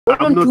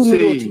I'm not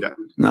saying that.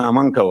 No,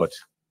 manka what?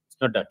 It's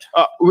not that.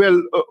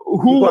 Well,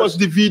 who was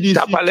the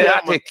VDC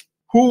chairman?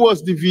 Who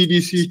was the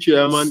VDC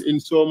chairman in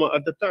Soma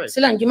at the time? It's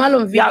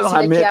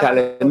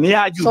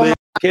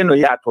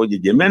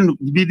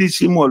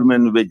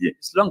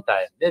long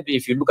time. Maybe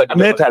if you look at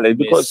the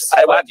because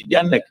I want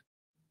it.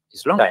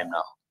 It's long time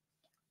now.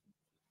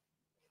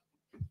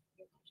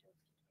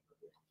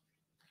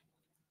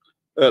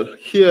 Well,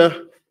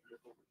 here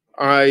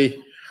I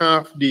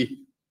have the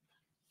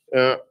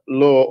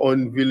law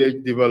on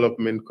village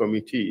development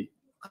committee.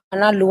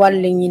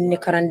 VDC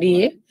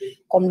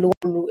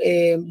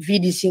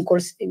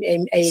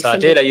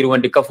Satela you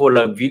want the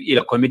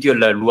la committee or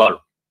la lual.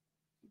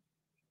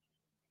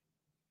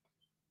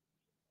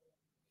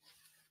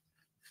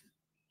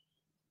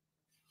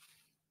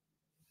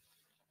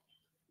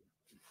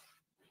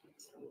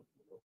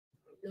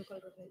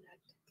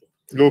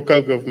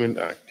 Local Government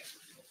Act.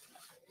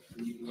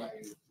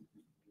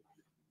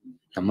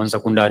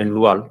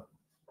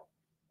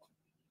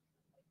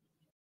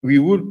 We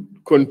would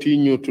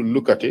continue to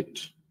look at it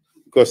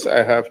because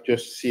I have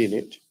just seen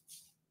it.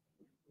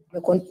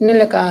 Okay,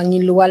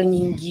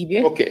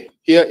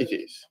 here it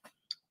is.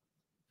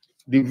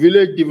 The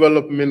Village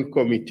Development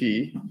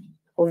Committee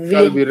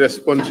shall be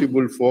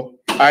responsible for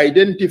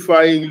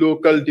identifying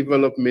local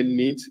development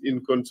needs in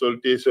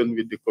consultation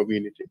with the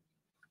community.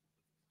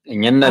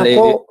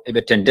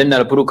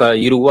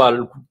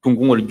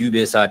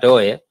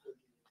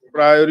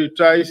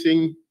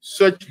 Prioritizing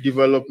such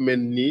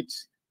development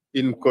needs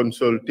in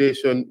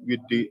consultation with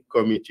the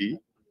committee.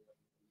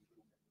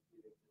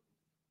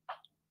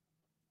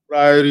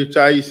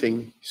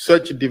 Prioritizing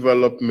such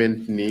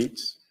development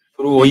needs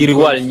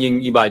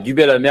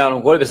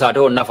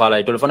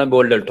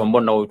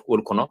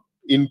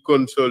in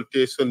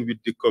consultation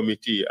with the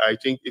committee. I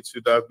think it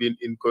should have been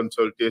in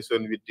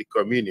consultation with the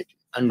community.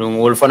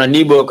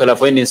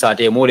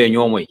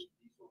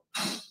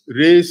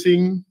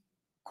 Raising,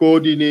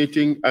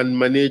 coordinating, and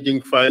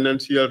managing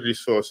financial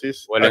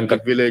resources at the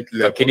village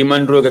level.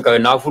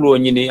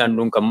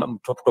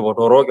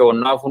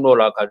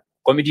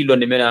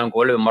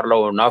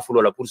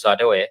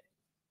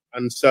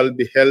 And shall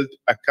be held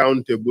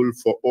accountable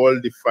for all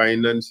the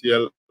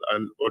financial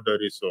and other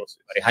resources.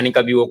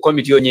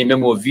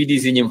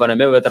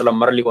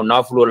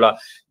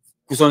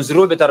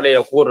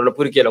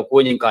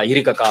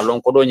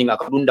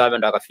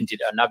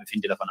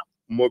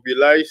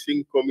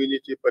 Mobilizing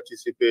community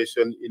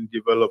participation in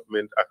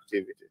development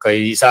activities.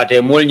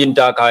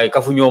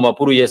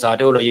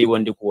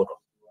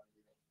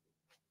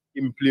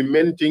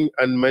 Implementing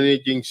and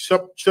managing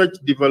such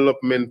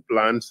development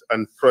plans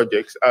and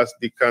projects as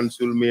the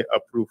council may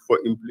approve for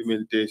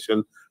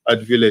implementation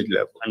at village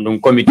level.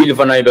 And committee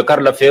fana be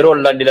karla ferol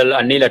landila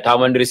anila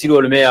tamandri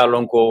sirol me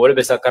alonko wala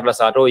be sakarla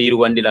sato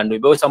irwandi landu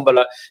be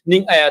sambala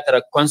ning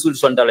ayatara council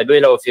sondala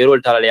be la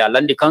ferol tala ya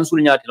landi council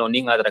nyatino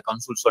ning adara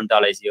council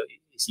sondala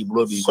si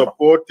blobi.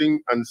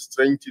 Supporting and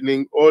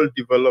strengthening all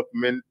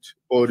development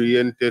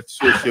oriented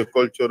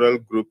socio-cultural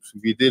groups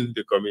within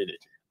the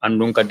community.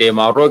 Andunka de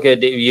maroke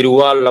de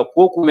yiruwal la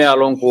koku me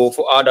alonko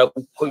fo ada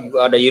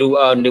yiru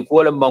ande ko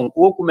lam bang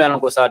koku me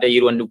alonko sate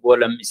yiru ande ko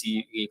lam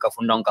si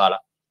kafundankala.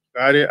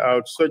 Carry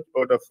out such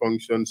other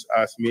functions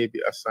as may be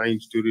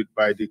assigned to it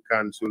by the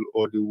council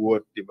or the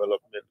ward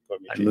development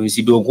committee. And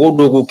si do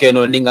go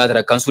keno ninga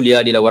tra council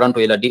ya di la waranto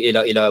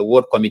ila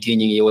ward committee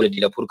nyingi wala di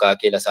la purka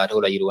ke la sate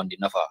wala yiru ande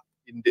nafa.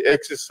 In the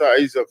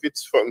exercise of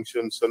its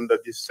functions under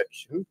this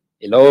section,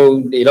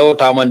 ilo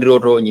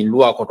tamandiro to nyin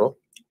luwa koto.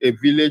 A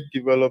village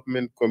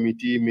development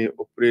committee may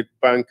operate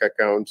bank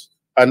accounts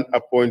and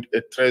appoint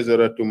a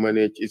treasurer to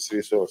manage its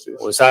resources.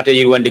 Sate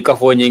yiru ande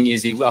kafo nyingi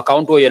is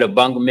account o yela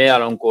bank me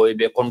alonko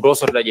be control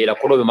la jela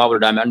ko be mabul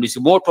dame andu si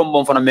motom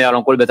bom fana me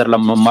alonko be tar la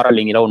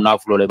maraling law na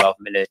flo le ba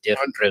mele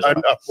treasurer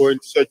and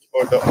appoint such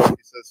other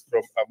officers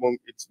from among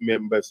its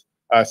members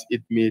as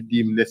it may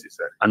deem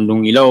necessary.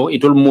 Andung ilaw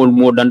itul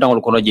mo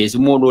dantangol kono je si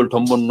modol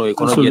tombon no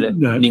kono jele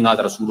ni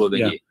ngadara sulo be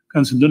je.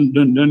 Council,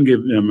 don't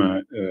give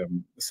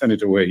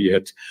Senator where he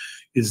had.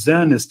 Is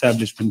there an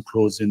establishment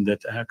clause in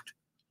that act?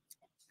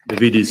 The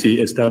VDC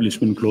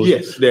establishment clause?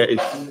 Yes, there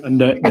is.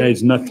 And there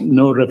is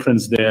no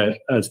reference there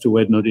as to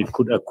whether or not it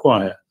could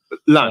acquire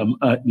land.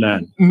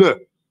 Land. No.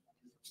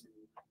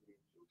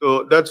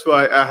 So that's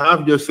why I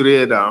have just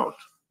read out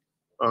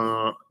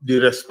the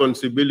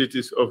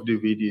responsibilities of the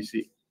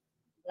VDC.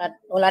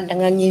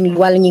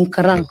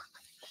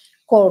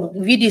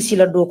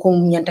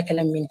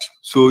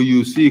 So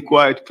you see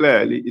quite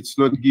clearly it's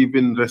not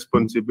given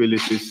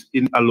responsibilities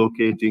in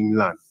allocating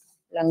land.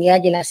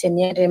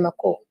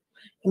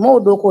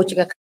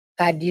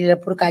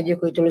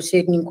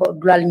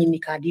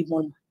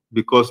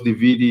 Because the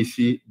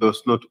VDC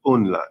does not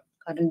own land.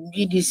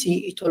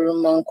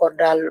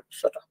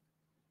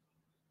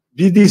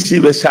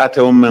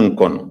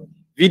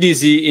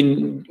 VDC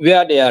in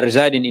where they are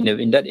residing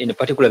in a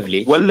particular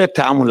village. Well, the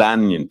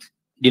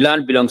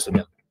land belongs to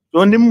them.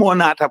 So nim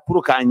wona ta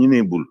pour ka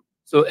nyine bul.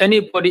 So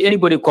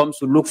anybody comes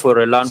to look for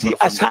a land,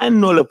 assign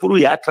no la puru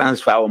ya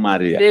transfer o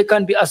Maria. They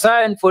can be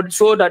assigned for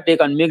so that they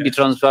can make the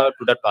transfer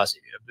to that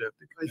person.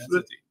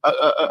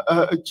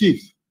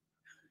 Chief,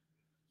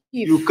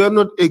 you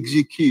cannot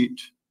execute.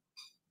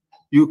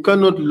 You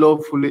cannot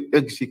lawfully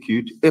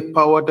execute a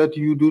power that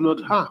you do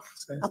not have.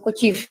 Ako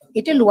chief,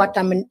 ite luwa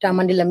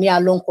tamandila mi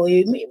alonko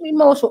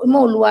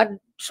mo luwa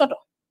soto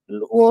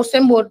o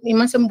sembo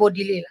iman sembo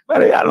dilela.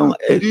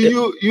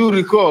 Do you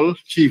recall,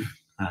 Chief?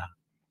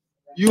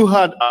 You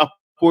had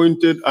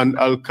appointed an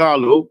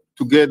alcalo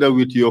together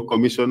with your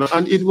commissioner,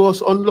 and it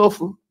was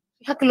unlawful.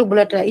 Hakilu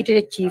bulata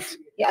ite chief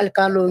ya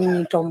alcalo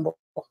ni tombo.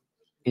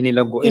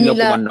 Inila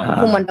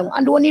kumanda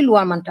and woni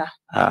luwa manta.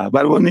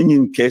 But woni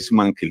in case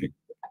mankili.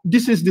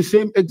 This is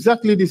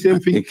exactly the same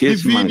thing. The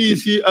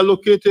VDC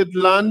allocated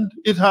land,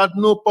 it had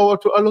no power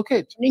to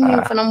allocate.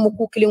 Ninyo fana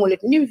muku kilingole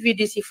ni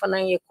VDC fana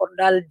ye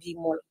kordal di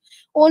mol.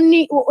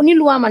 Oni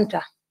luwa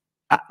manta.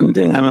 I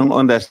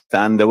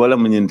understand the wala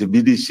munyenti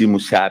VDC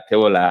mushate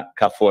wala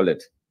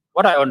kafolet.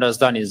 What I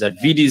understand is that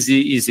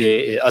VDC is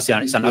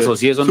an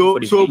association. So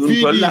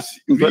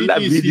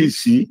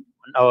VDC,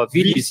 our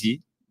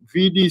VDC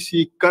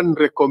can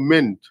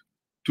recommend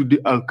to the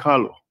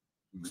alcalo.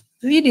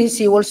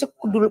 VDC also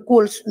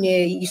calls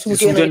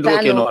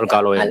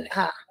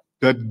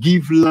that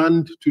give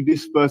land to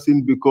this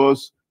person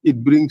because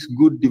it brings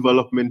good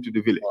development to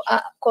the village.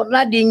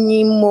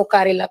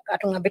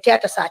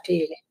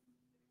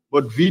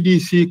 But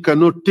VDC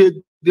cannot take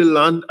the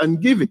land and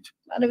give it.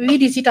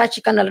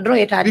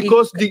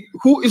 Because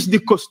who is the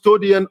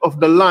custodian of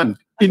the land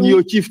in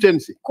your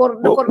chieftaincy?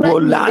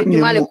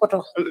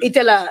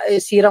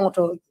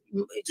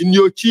 In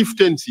your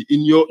chieftaincy,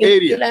 in your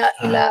area.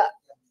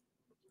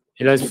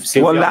 Who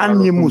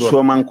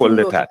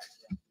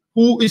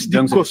is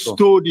the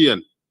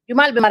custodian?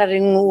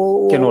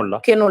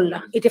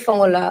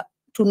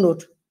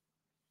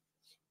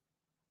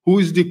 Who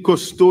is the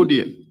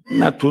custodian?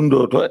 The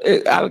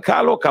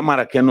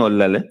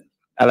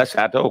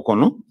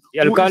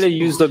alcalde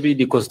used to be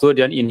the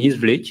custodian in his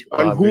village.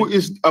 And who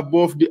is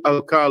above the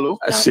alcalde?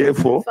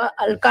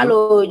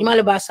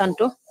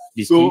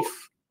 So,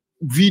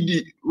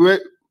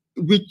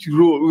 which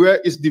role? Where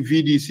is the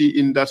VDC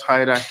in that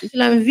hierarchy?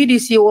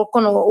 VDC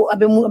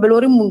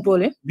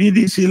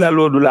la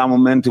lodula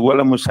moment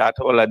wala musata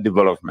wala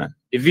development.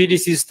 The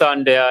VDC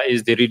stand there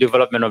is the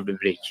redevelopment of the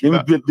village.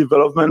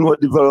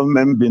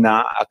 Development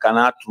bina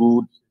akana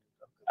through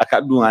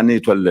akadu ani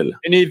tolela.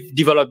 Any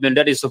development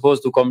that is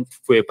supposed to come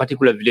for a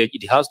particular village,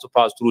 it has to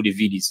pass through the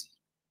VDC.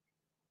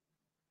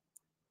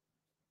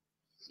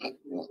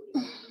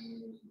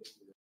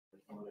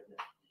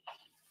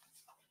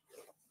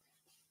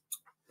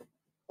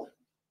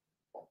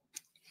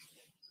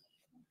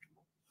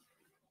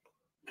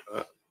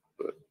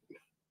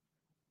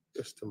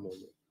 Just a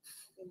moment.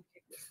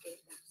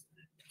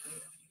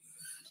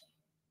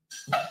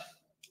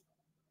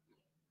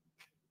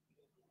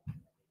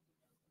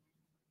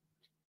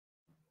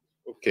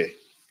 Okay.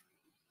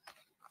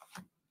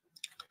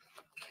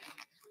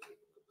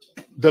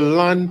 The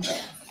land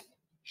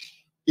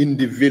in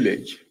the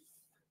village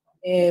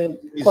is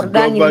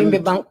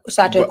governed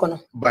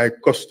by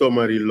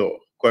customary law,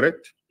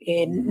 correct?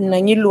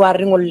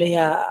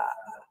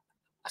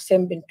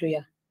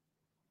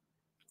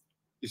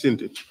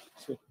 Isn't it?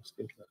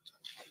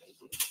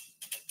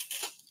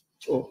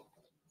 Oh.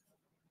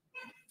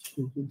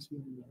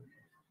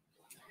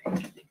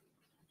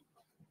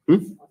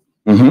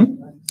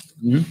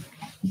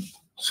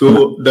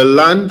 So the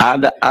land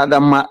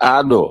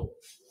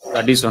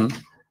tradition.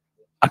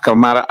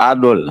 Akamara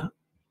Adol.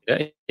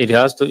 It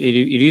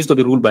used to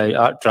be ruled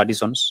by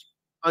traditions.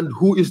 And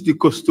who is the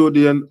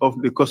custodian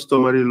of the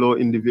customary law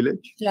in the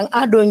village?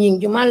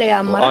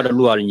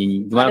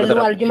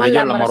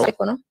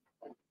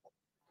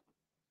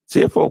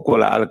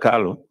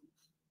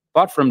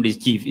 Apart from the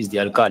chief is the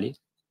alkali.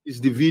 Is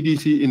the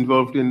VDC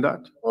involved in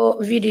that? Oh,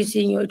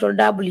 VDC,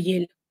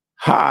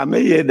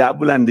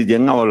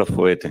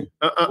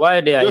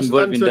 Why they are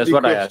involved in that's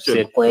what I have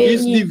said.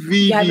 Is the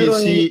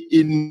VDC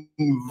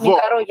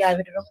involved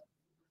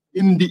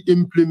in the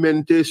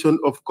implementation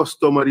of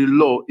customary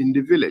law in the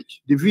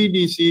village? The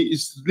VDC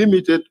is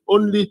limited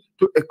only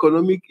to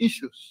economic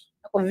issues.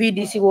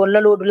 VDC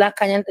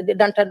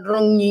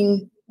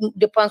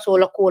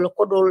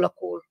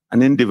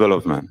and in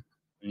development.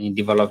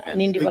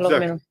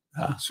 Exactly.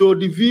 So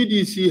the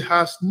VDC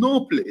has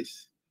no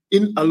place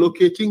in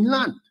allocating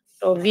land.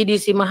 So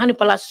VDC mahani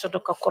palasi soto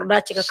ka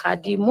kordachi ka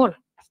kadi mol.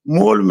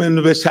 Mol men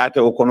vesate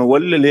okono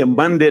wale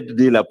mandate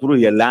de la puru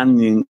ya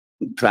land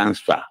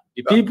transfer.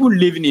 The people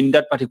living in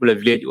that particular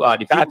village are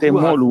the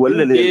people who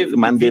gave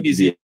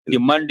the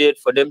mandate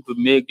for them to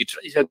make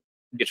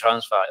the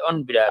transfer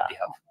on their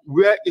behalf.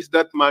 Where is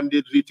that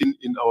mandate written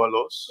in our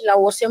laws? La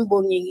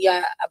wosembo ni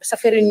ya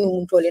safari ni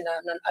mtole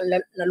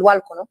na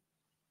lual kono.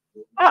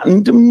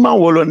 Ntima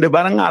wolonde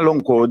baranga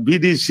lonko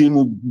BDC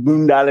mu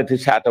bundala te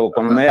chata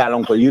ko me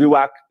alonko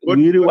yiriwa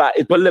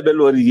itolle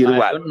belori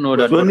yiriwa. I don't know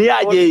that. So ni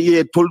aje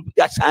ye tol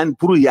asan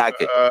puru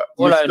yake.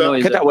 All I know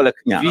is that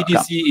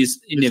VDC is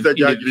in the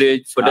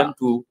village for them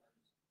to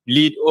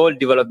lead all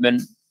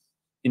development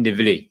in the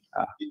village.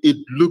 It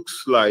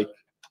looks like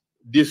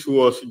this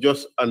was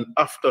just an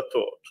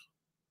afterthought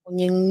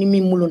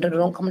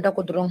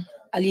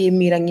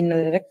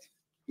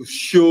to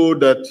show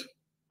that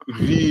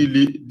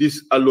really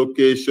this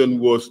allocation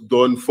was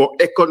done for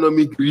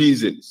economic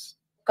reasons.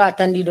 That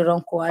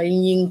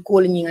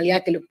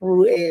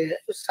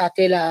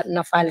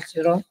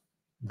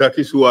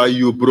is why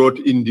you brought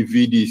in the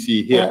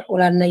VDC here.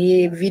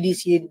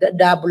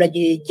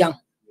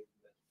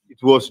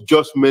 It was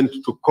just meant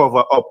to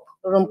cover up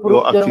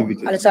your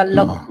activities.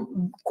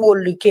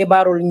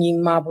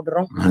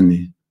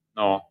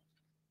 No.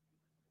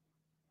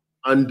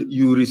 And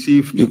you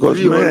received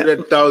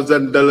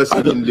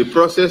 $300,000 in the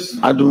process.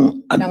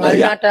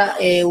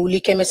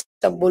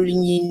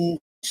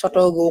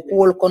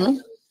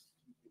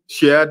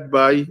 Shared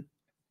by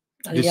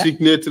the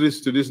signatories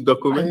to this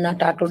document.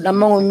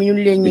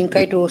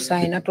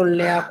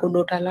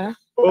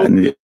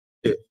 Okay.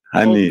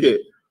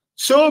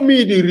 Show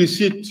me the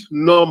receipt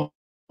number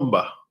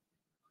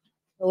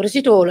for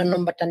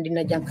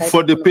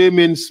the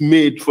payments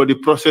made for the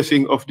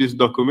processing of this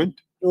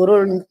document.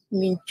 A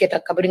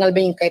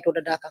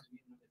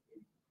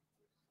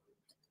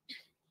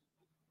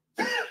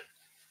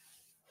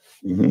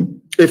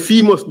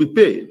fee must be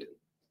paid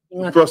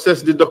to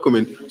process the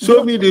document.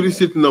 Show me the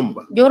receipt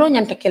number.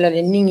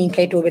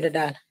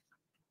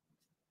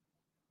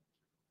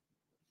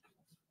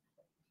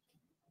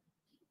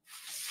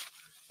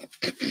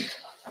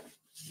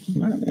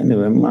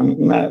 Anyway,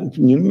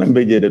 you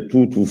remember the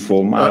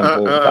 224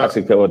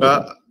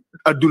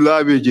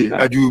 Abdullah Beje,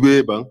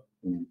 Ajube Bang.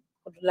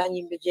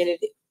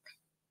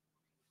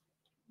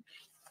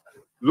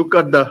 Look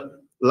at the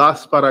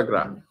last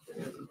paragraph,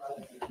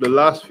 the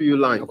last few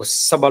lines.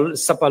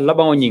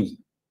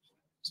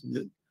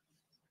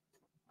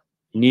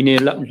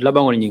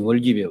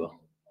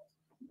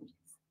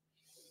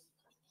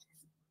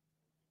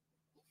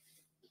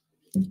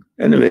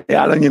 Anyway,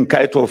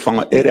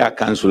 area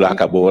council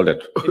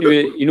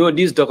anyway, you know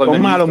this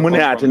document. I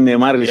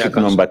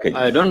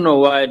don't know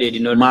why they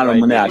did not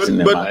write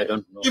it. But I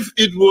don't know. If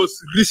it was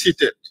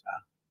receipted,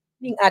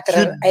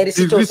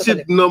 should the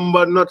receipt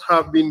number not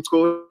have been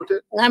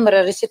quoted?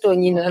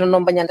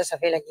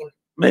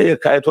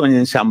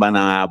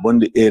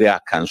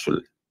 Area council.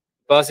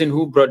 Person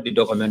who brought the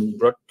document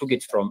took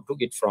it from.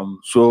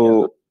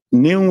 So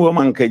new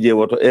woman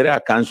KJ area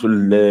council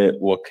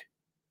work.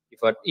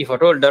 If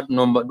at all that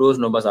number, those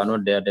numbers are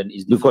not there, then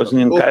it's because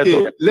land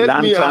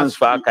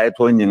transfer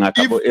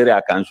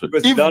area council.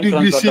 Because the land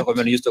transfer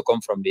document used to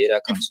come from the area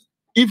council.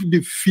 If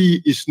the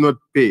fee is not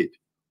paid,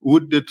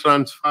 would the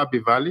transfer be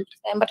valid?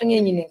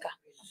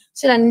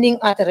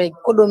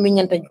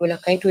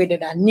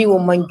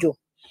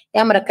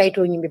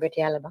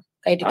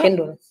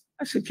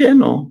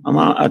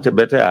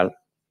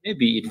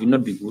 Maybe it will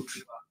not be good.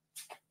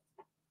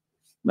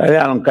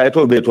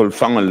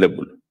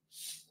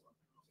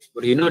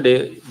 But you know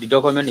the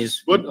document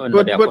is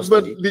under their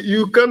custody. But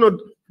you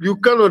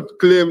cannot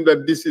claim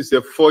that this is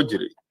a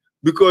forgery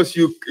because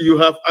you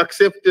have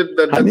accepted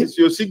that that is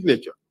your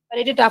signature.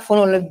 I didn't say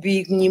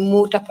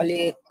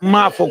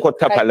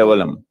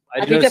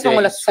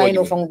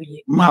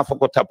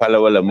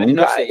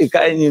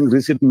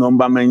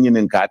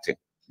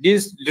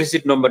this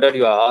receipt number that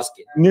you are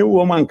asking. New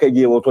woman that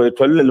number is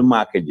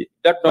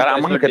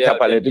not there,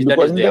 that is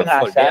their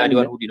fault. They are the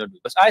one who did not do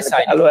it. Because I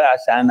signed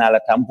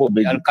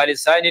it. Alkali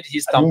signed it,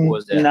 his stamp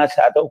was there. And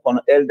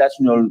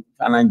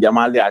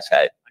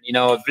in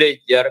our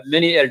village, there are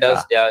many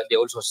elders there, they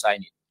also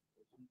sign it.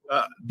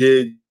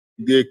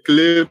 They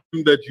claim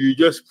that you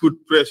just put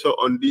pressure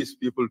on these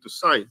people to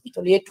sign.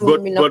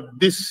 But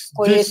this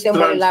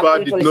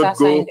transfer did not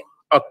go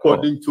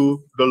according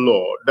to the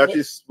law. That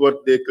is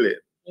what they claim.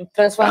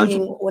 Council,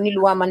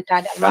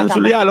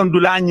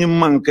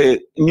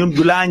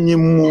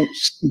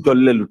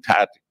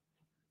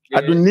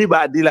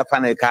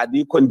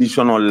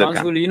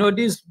 you know,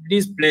 this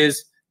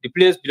place, the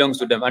place belongs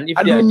to them, and if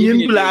they are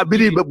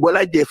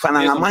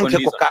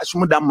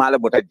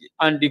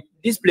and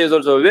this place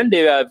also, when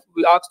they were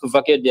asked to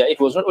vacate there, it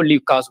was not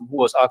only Council who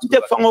was asked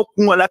to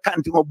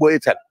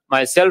vacate.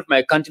 Myself,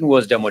 my canteen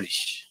was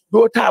demolished.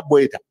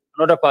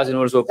 Another person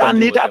also. Well,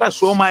 Mr.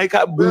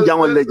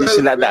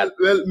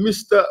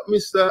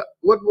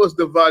 What was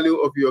the value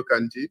of your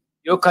canteen?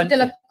 Your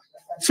canteen.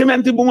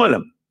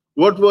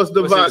 What was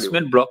the value?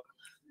 Cement block.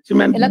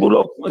 Cement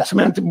block. Was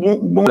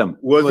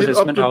it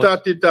up to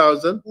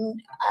 30,000?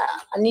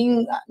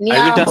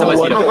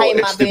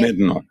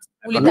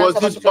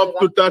 Was it up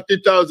to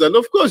 30,000?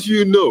 Of course,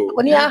 you know.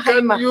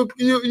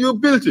 You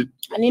built it.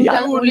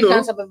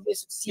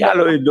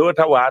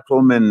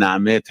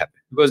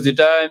 Because the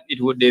time they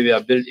were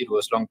built, it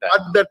was long time.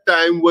 At that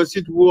time, was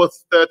it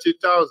worth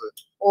 30,000?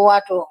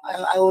 wato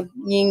I would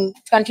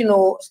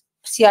continue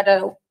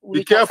siata.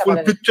 Be careful,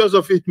 pictures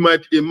of it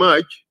might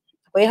emerge.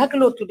 Koy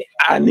haklo tude.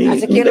 Ani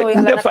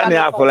ndefani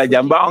afola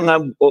jamba nga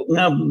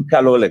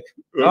kalolek.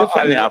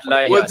 Ndefani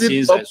afola. Was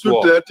it up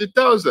to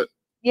 30,000?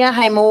 Yeah,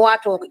 haimo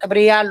wato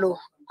abrialo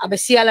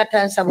abesiala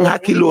tansabo. Nga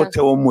kilo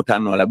tewo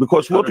mutanola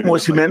because what mo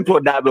cemento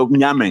dabe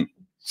nyameng.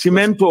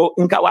 Cemento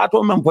nka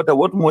wato mampota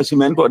what mo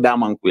cemento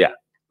damankuya.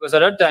 Because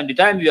at that time, the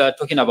time we are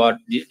talking about,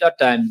 that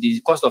time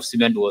the cost of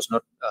cement was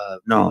not.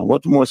 No,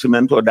 what more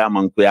cement or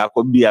damankuya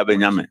could be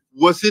abenyame.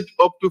 Was it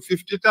up to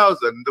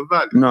 50,000? The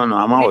value? No,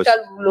 No,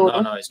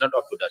 it's not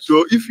up to that.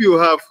 So if you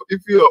are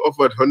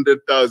offered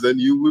 100,000,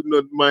 you would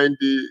not mind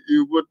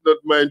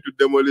to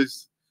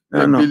demolish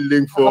a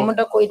building of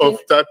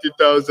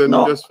 30,000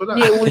 just for that.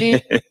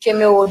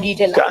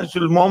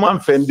 Council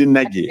moment fendi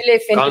naji.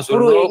 Council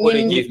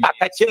nobody give me.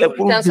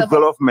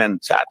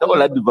 Development.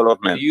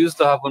 Development. It used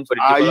to happen for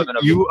the development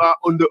of you are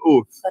on the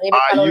oath.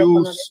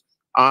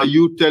 Are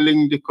you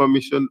telling the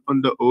commission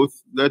on the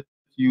oath that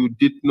you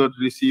did not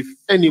receive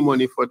any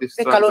money for this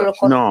transaction?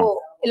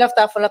 No.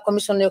 That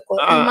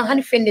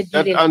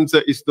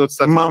answer is not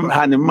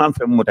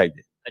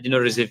satisfactory. I did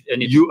not receive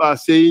any. You are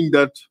saying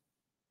that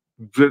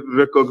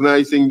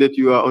recognizing that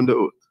you are on the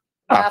oath.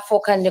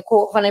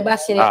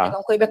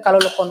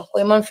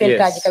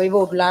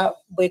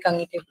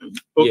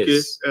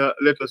 Okay,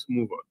 let us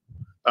move on.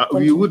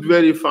 We would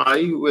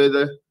verify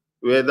whether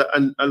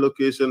an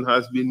allocation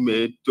has been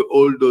made to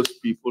all those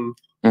people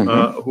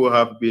who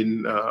have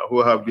been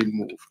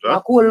moved.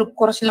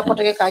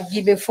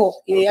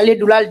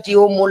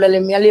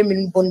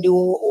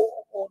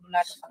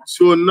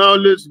 So now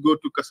let's go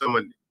to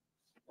Kasamandi.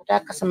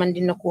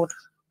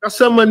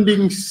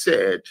 Kasamanding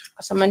said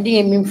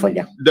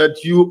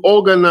that you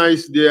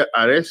organized their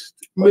arrest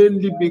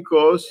mainly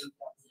because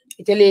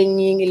he was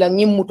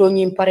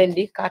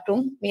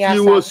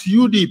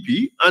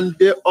UDP and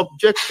they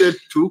objected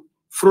to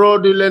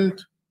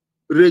fraudulent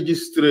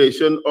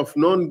registration of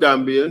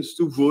non-Gambians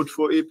to vote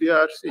for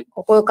APRC.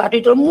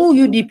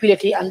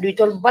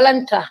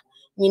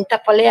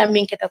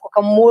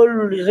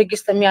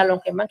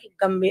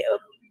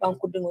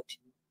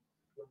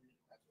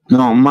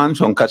 No, man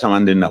son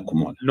Kasamandin na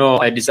kumola. No,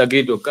 I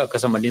disagree to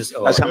Kasamandin's.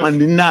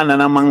 Kasamandin na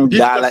namang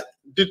gala.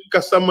 Did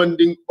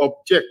Kasamandin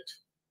object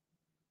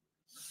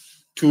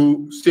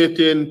to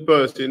certain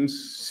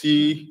persons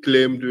she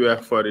claimed were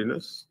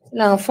foreigners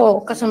to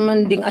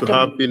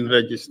have been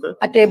registered?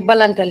 Ate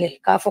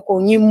balantale ka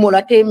foko nyimmola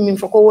ate min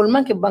foko wol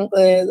manke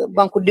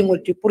banku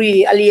dingolti pour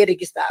ali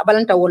register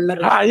balanta wala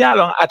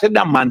yalo ate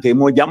damante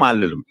mo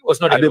jamalelum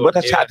ade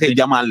bota chate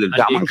jamalelum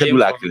damanke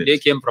dulakile. They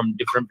came from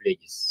different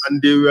places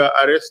and they were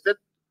arrested.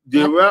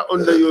 They were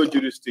under your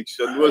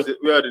jurisdiction. Was it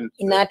where in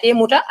inate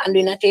muta and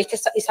inate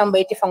isamba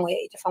ite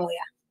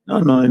fangoya.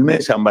 No, it may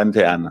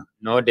sambante ana.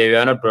 No, they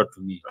were not brought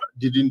to me.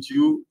 Didn't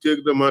you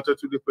take the matter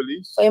to the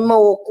police? You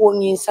know,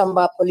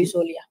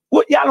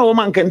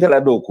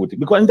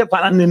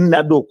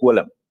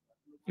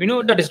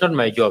 that is not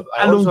my job.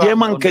 Those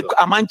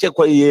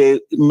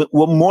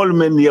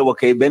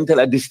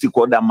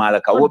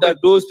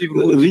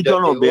people who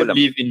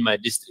live in my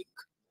district.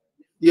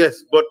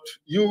 Yes, but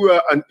you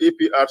were an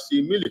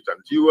APRC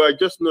militant. You were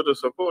just not a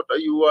supporter.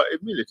 You were a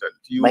militant.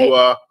 You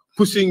were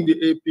pushing the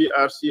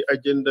APRC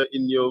agenda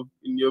in your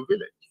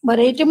village. But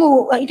ite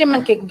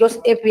man ke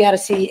just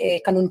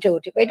APRC kanunte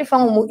oti. Ite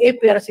fango mu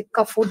APRC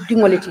kafu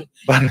dingoliti.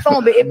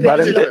 Fango be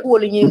APRC la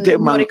kuoli ni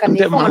America ni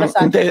fango sa.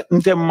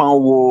 Nte ma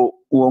wo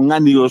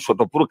ngani yo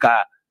soto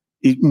purka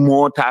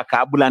mota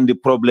ka bulandi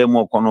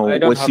problemo kono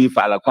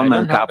wasifa la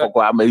kono ka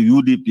ko am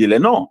UDP le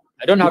no.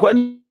 I don't have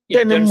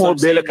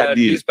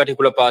this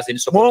particular person.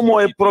 Mo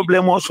e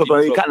problemo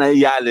soto kana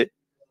yale.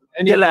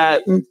 Ndela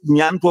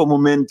nyanto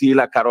momenti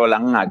la Carola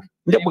ngag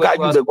nde buka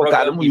jude ko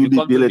karamu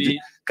UDP leti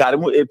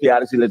karamu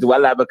APRC leti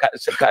wala ba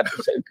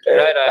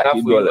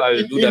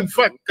in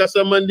fact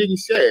Kasamanding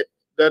said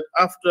that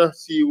after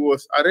she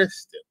was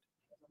arrested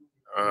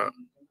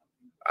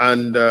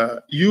and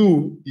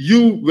you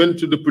went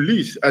to the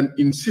police and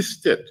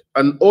insisted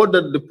and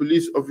ordered the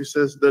police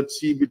officers that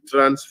she be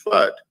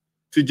transferred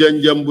to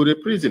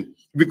Janjambure prison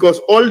because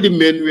all the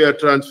men were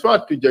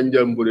transferred to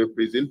Janjambure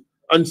prison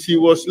and she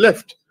was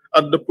left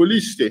at the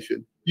police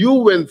station. You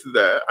went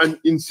there and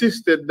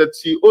insisted that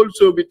she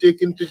also be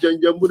taken to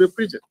Janjambure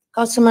prison.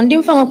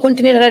 Kasamandim fango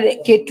continue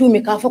ke tu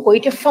mi ka fako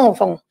ite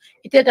fango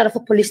ite tara fo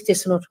police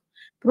station not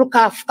pro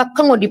ka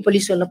kango di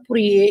police la pour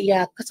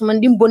ya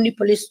Kasamandim bonni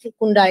police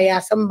kunda ya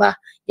samba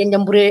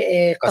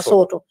Janjambure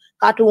kasoto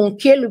kato on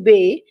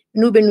kelube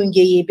nube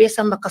nunjeye be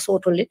samba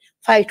kasoto le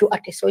faytu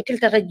ate so ite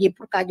tara je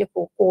pour ka je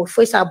ko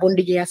fo sa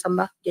bondi je ya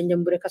samba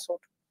Janjambure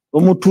kasoto o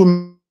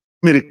mutum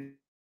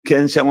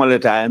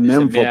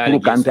même for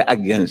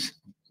against.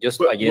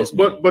 Just against.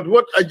 But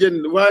what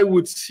agenda? Why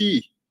would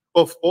she,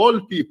 of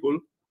all people,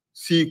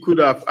 she could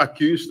have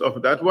accused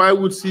of that? Why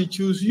would she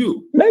choose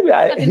you? Maybe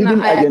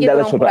hidden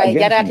agenda.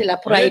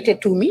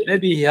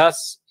 Maybe he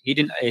has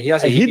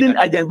a hidden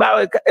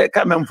agenda.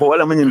 Come for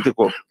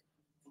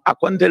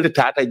akonte le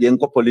tata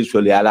jenko police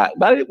wali ala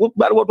bari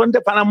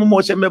wotonte pana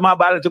mo sembe ma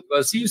bala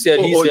because he said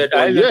I went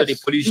to the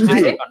police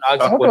station and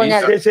asked the police.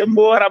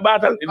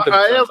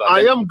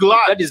 I am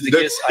glad that is the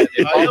case. I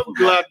am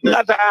glad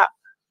that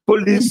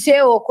police. I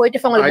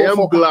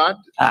am glad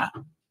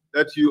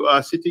that you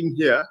are sitting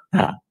here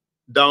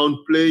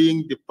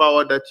downplaying the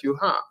power that you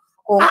have.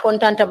 The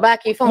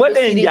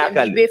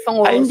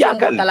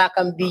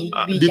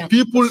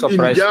people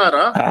in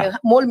Jara,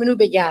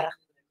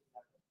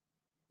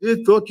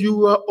 they thought you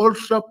were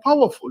ultra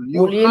powerful.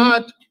 You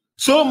had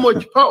so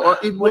much power.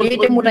 It was I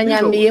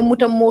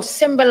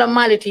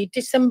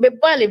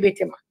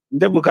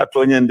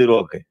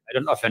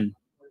don't often.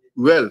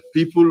 Well,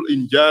 people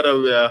in Jara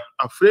were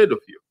afraid of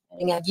you.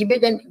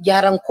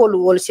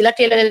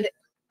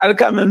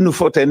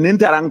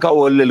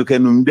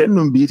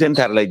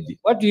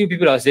 What do you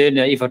people are saying?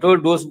 If I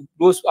told those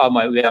were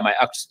my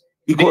acts,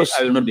 because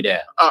I will not be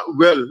there.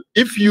 Well,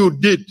 if you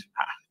did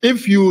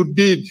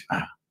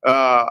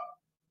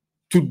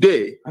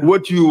today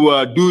what you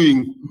are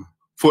doing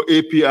for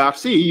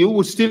APRC, you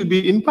would still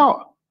be in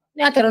power.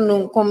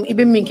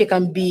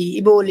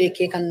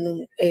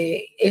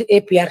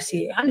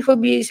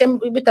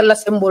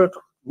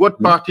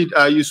 What party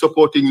are you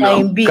supporting now?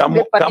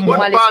 What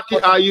party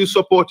are you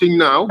supporting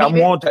now? I am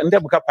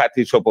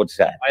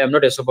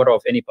not a supporter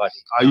of any party.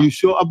 Are you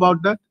sure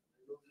about that?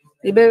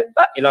 What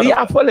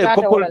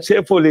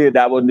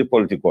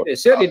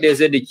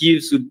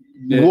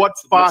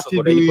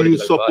party do you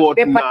support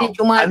now?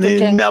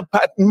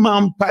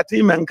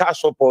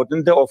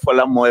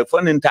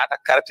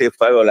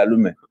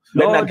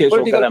 No, the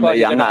political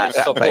party that I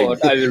support,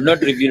 I will not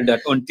reveal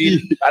that until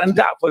cast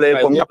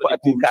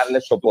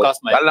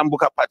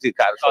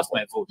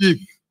my vote.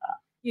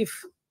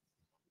 If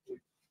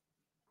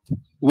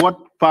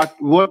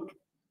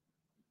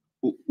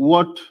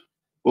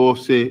or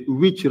say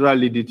which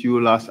rally did you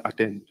last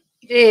attend?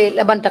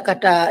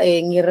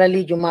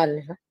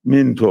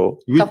 Minto.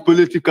 Which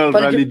political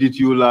rally did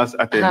you last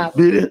attend?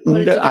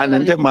 Political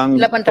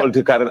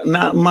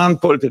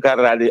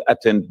rally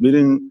attend.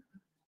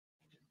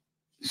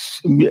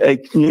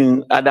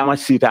 Adama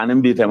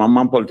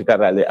political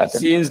rally attend.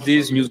 Since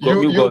this news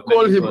you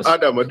call him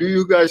Adama, do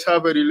you guys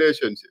have a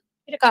relationship?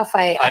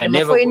 I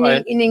never.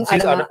 No,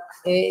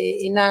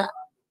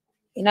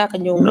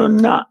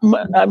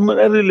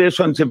 a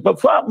relationship. But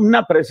for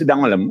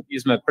president,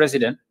 he's my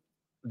president,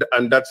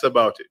 and that's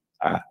about it.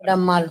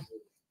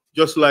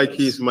 Just like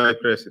he's my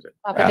president.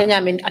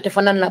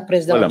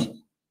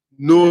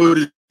 No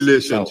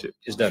relationship.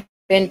 Is that?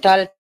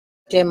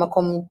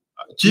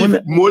 Chief,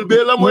 relationship.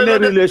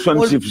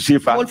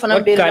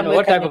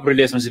 What type of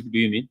relationship do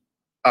you mean?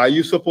 Are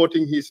you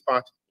supporting his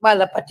party? I'm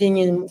saying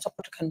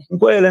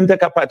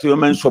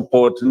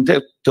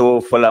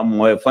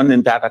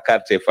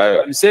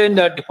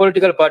that the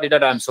political party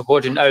that I'm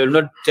supporting, I will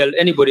not tell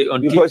anybody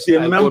until because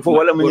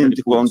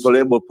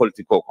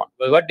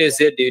but what they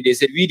said we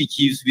the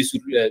chiefs, we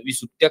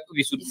should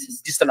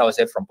distance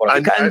ourselves from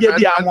politics. And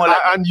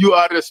you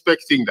are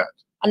respecting that.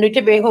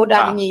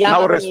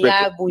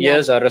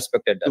 Yes, I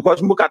respected that.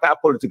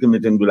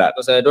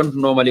 Because I don't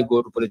normally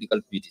go to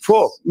political meetings.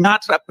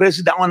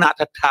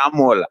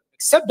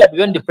 Except that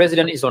when the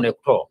president is on a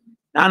tour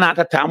and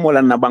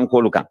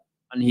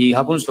he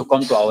happens to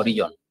come to our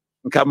region.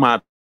 They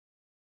are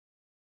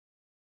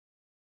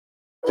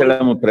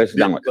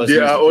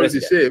all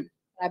the same.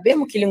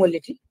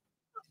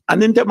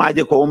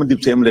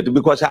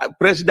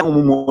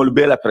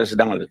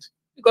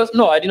 Because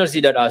no, I did not see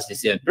that as the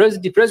same.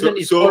 The president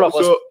is all of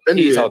us.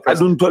 Anyway, he is our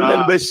president. We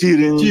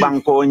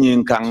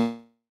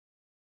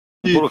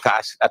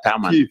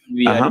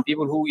are the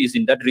people who is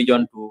in that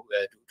region to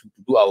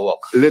do our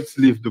work. Let's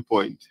leave the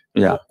point.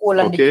 Yeah.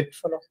 Okay.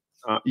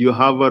 You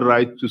have a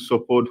right to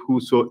support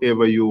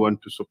whosoever you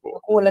want to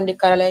support.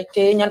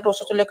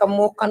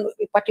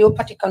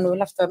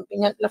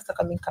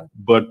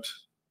 But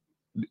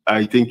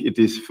I think it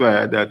is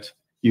fair that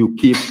you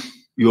keep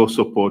your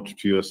support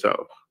to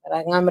yourself.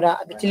 And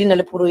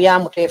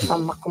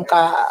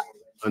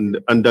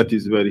that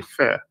is very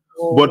fair.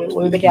 But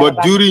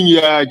during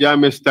Yahya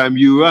Jammeh's time,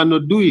 you were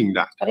not doing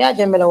that.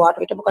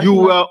 You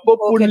were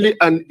openly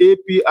an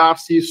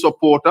APRC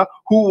supporter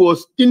who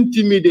was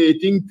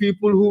intimidating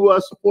people who were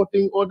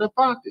supporting other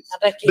parties.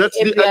 That's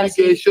the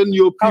allegation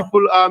your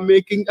people are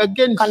making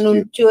against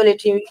you.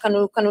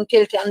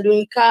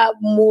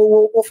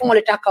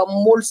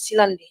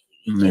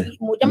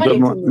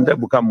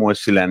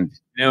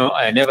 No,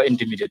 I never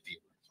intimidated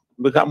people.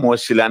 Become more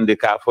silandi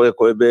ka for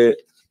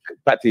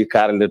party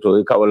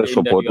Carleto,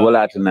 support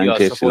also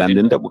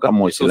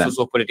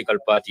political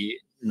party.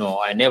 No,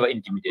 I never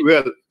intimidated.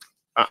 Well,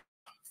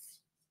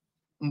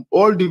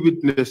 all the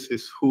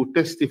witnesses who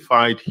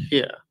testified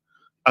here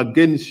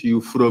against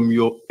you from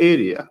your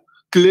area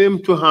claim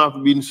to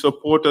have been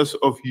supporters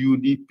of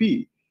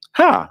UDP.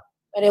 Because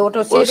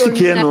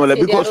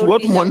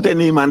what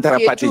Montani Mantara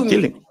party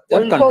killing?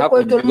 That can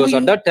happen because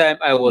at that time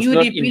I was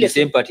not in the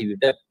same party with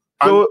them.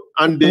 So,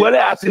 and they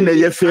are saying that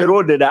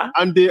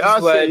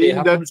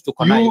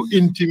you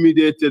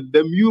intimidated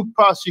them, you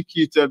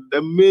persecuted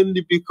them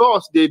mainly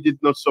because they did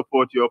not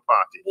support your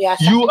party.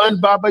 You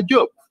and Baba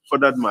Job, for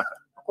that matter.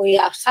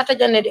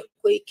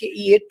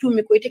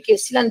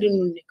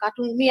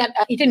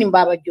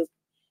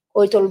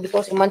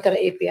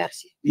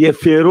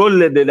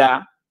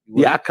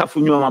 Yeah,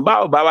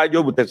 Baba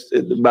Job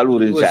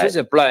Baluri. This is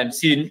a plan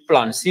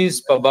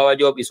since Baba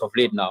Job is of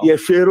late now. Yeah,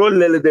 Ferol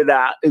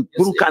Lededa,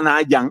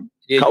 Purkana Jang,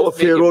 Kao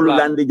Ferol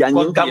Landi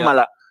Jang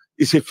Kamala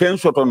is a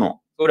fence or no.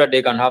 So that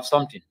they can have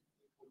something.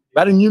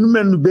 But you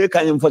men bake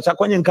and for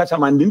Sakonian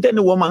Casaman, didn't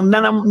any woman,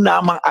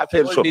 Nama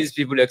affairs. All these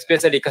people,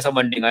 especially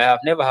Casamanding, I have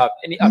never had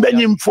any.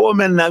 Benim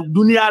foreman,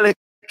 Duniale.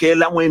 The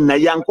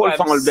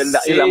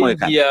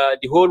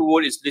whole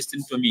world is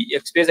listening to me,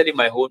 especially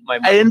my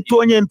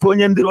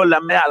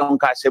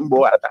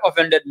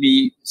offended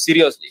me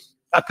seriously,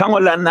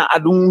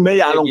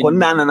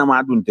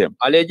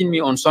 alleging me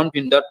on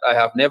something that I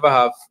have never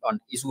had an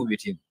issue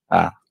with him.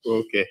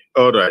 Okay,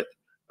 all right.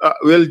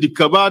 Well, the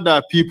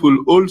Kabada people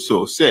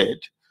also said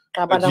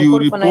that you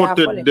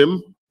reported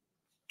them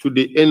to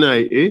the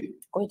NIA,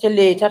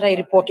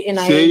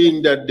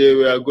 saying that they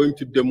were going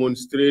to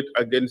demonstrate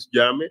against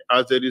Jame,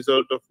 as a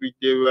result of which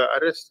they were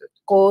arrested.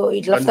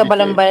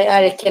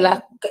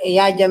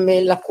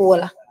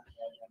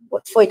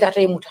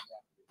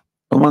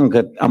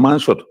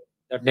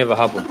 That never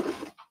happened.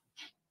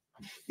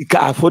 The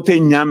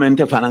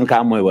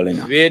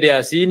way they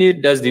are seeing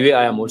it, that's the way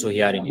I am also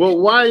hearing it. But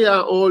why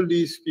are all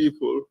these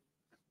people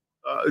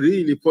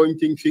really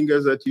pointing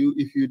fingers at you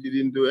if you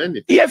didn't do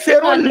anything?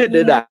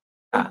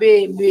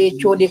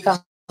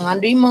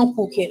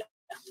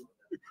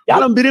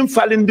 Yalam birim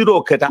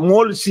falindiro keta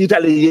mol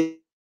sitale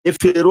e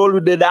ferolu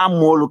de da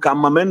molu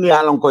kamamen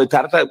yalam koy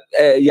tarta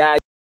ya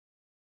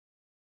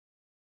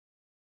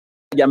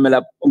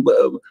jamela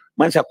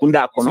mansa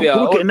kunda kono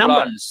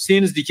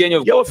since the change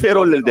of God,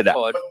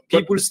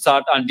 people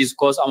start and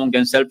discuss among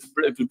themselves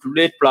to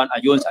create plan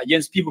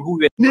against people who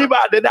were ni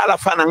ba de da la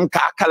fanan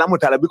ka kala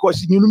mutala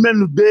because you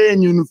men be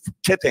you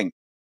chatting.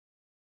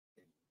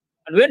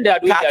 And when they are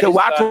doing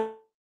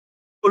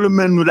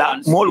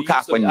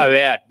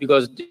aware,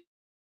 because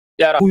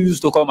there are who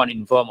used to come and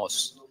inform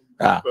us.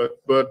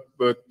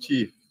 But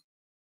Chief,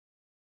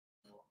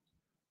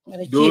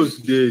 those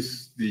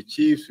days the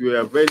chiefs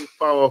were very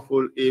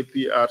powerful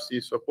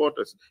APRC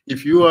supporters.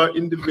 If you are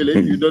in the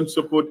village, you don't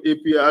support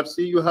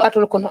APRC, you have.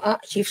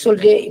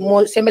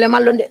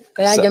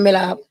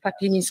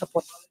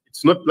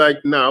 It's not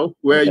like now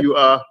where you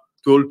are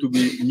told to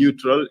be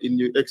neutral in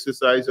the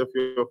exercise of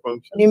your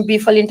function. You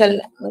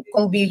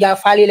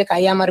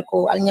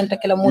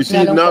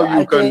see, now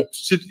you can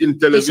sit in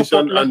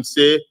television and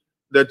say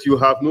that you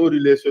have no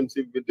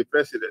relationship with the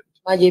president.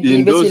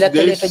 In those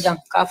days,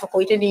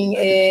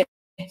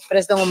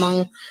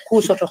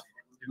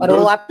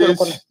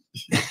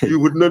 you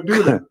would not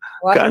do that.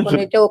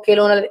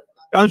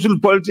 Council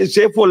politics,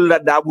 say for the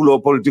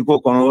double political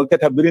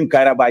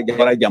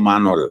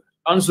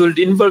Council,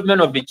 the involvement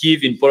of the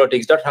chief in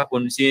politics, that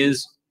happened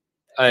since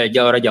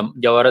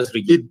Jawara's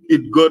regime.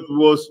 It got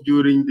worse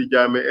during the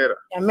Jame era.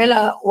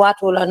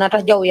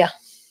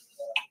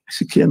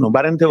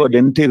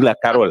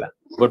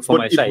 But for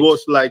my side, it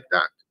was like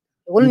that.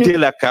 On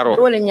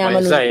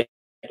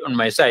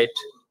my side,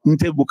 I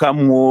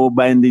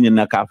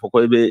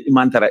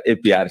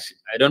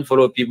don't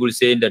follow people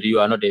saying that you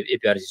are not an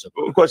APRC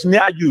supporter. Because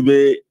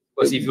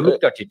if you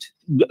look at it,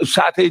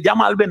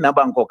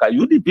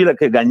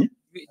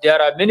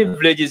 there are many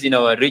villages in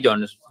our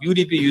regions.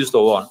 UDP used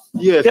to win.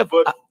 Yes,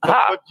 but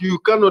you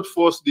cannot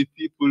force the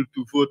people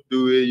to vote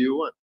the way you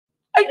want.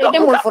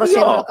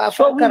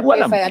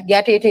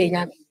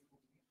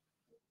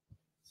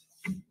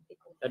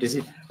 That is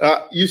it.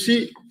 You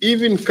see,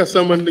 even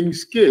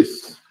Kasamanding's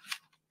case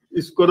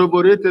is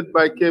corroborated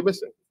by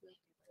KMSN.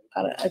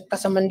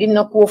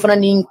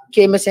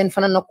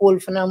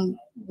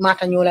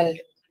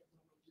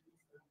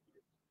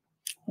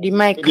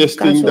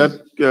 Suggesting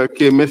that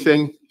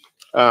KMSN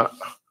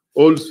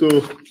also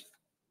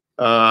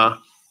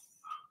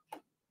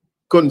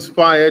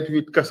conspired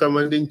with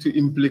Kasamanding to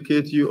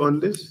implicate you on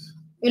this?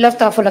 What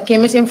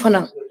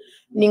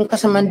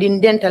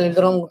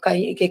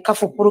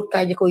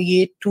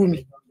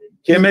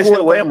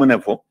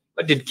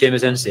did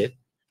KMSN say?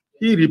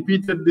 He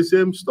repeated the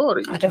same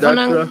story. That you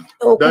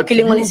got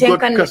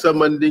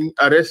Kasamanding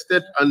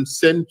arrested and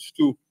sent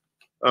to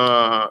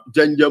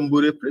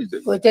Janjambure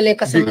prison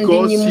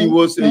because he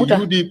was a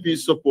UDP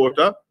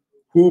supporter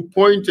who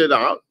pointed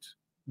out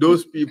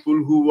those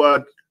people who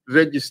were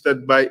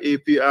registered by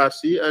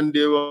APRC and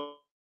they were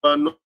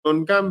not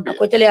on Gambia.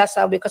 Because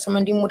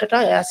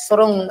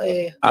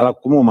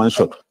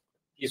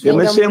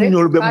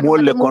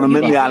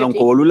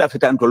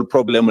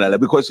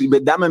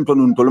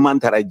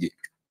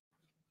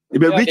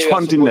witch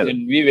hunting.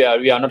 We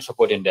are not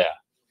supporting there.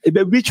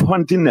 Witch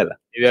hunting.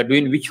 We are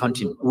doing witch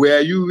hunting.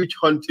 Were you witch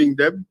hunting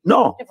them?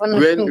 No.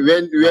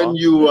 When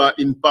you were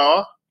in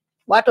power?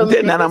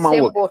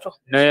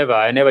 Never,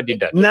 I never did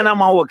that. Nana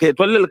ma woke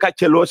tolel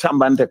kachelo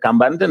sambante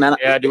kambante nana.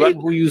 Yeah, the one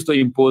who used to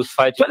impose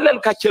fight.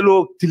 Tolel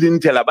kachelo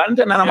tilintela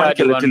bante nana ma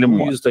kele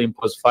tilimo. Who used to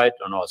impose fight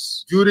on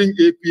us during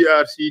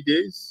APRC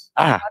days.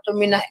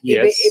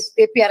 Yes.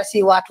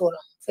 APRC water.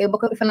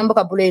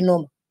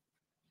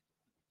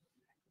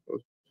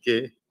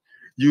 Okay,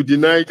 you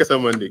deny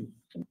Kasamanding.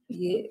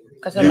 Yeah.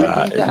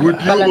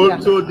 Would you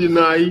also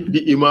deny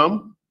the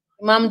Imam?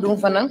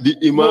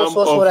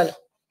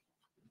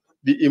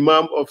 The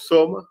Imam of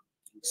Soma?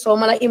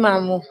 Soma la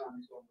Imam.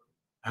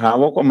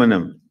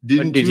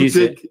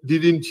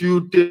 Didn't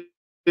you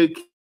take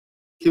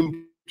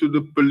him to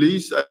the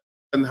police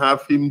and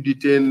have him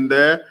detained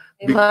there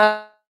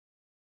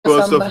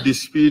because of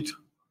dispute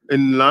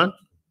in land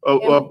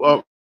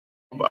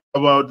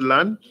about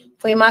land?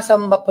 Foi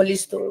masamba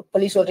police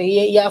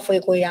ore ya foi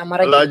ko ya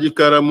mara Alaji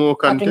Karamo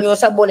Kante atunyo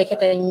sa bole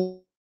kete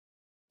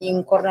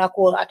in korna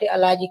ko ate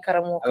Alaji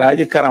Karamo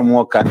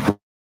Kante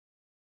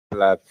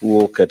la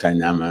tuo keta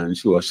nyama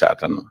nsiwo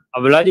satano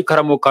Alaji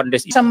Karamo Kante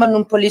samba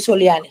num police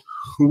oliane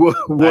I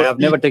have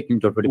never taken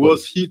him to the police.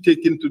 Was he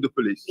taken to the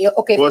police? Yeah,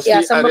 okay, was yeah,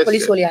 he samba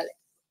police oliane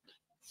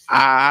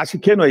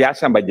Sikeno ya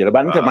samba jere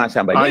bante ma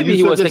samba maybe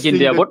he was taken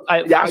there but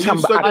I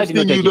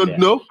suggesting you don't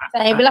know?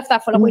 I left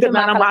that for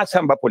ma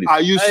samba police.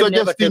 Are you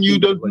suggesting you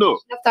don't know?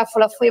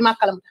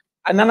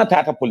 Anana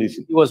tata police.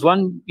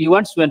 He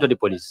once went to the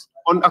police.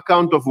 On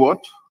account of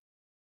what?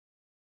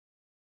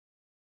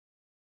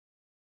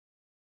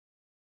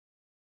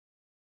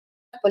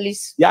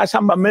 Police. Ya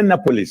samba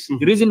menna police.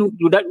 The reason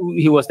that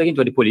he was taken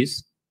to the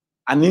police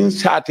anin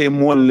sate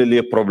mo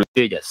le problem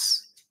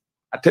pages.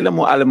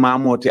 Atelemo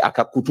almamote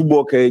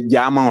akakutubo ke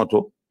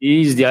jamaoto.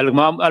 He is the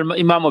imam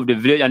of the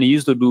village and he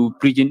used to do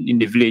preaching in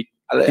the village.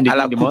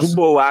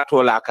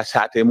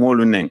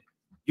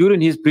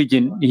 During his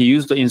preaching, he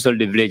used to insult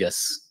the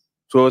villagers.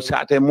 So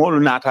then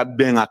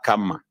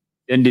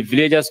the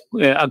villagers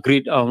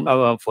agreed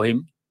for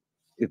him,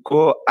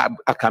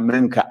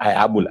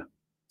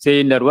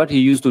 saying that what he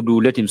used to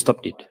do, let him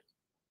stop it.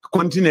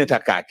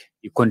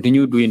 He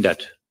continued doing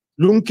that.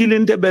 One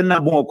day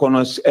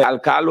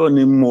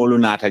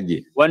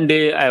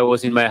I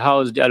was in my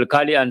house, the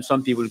alkali and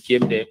some people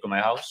came there to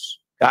my house.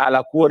 They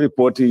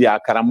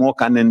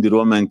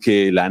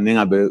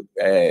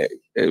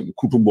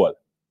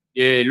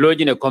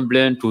lodged a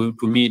complaint to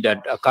me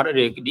that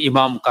the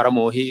Imam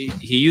Karamo,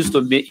 he used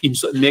to make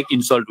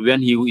insult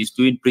when he is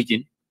doing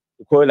preaching.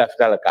 They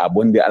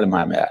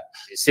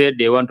said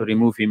they want to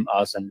remove him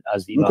as the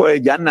Imam.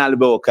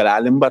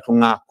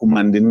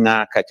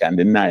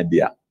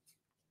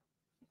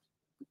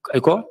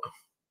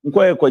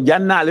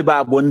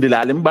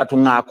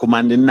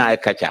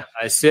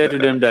 I said to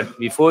them that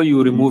before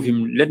you remove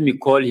him, let me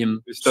call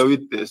him. Mr.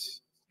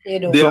 Witness,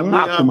 there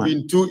have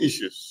been two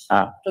issues.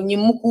 Okay,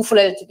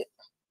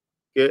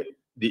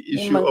 the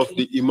issue of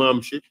the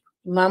imamship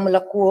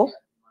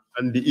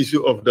and the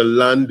issue of the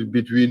land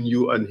between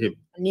you and him.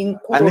 Okay.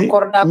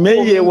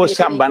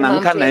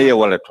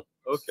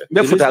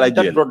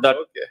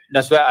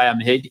 That's why I am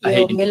hating.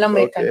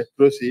 Okay,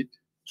 proceed.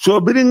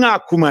 So bring a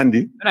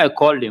commandi. When I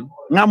called him,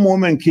 the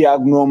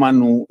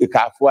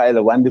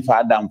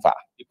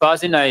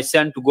person I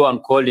sent to go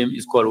and call him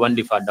is called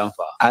Wandifa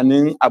Damfa.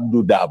 And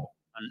Abdul Dabo.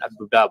 And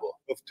Abdul Dabo.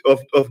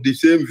 Of the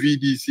same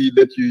VDC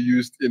that you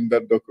used in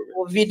that document.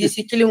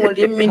 VDC killing all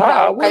them.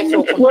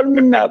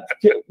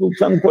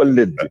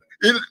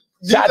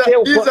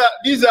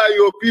 These are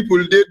your people.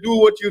 They do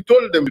what you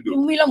told them to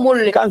do. It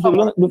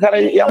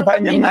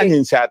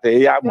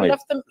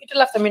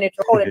left a minute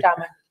to hold it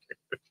down.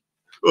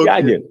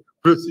 Okay.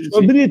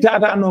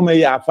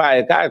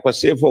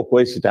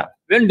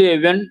 When they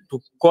went to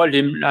call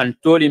him and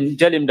tell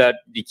him that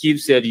the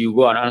chief said you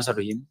go and answer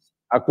to him.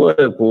 Because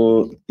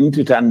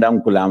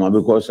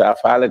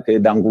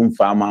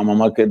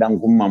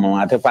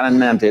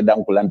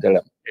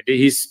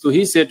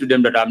he said to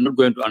them that I'm not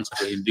going to answer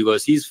to him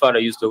because his father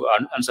used to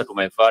answer to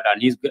my father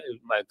and his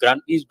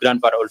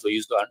grandfather also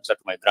used to answer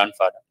to my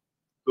grandfather.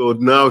 So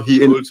now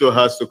he also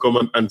has to come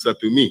and answer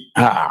to me.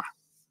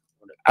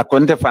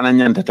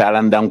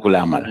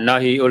 Now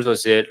he also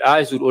said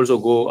I should also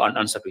go and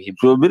answer to him.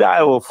 So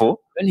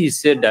when he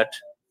said that,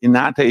 he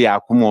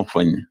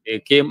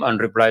came and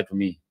replied to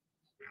me.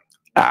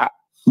 There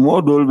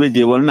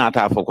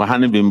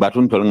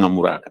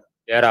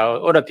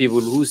are other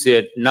people who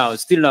said, now,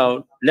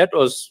 let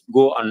us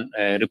go and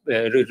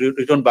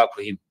return back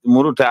to him.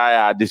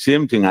 The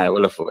same thing I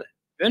will for.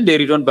 When they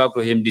returned back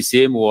to him, the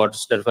same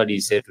words, that's what he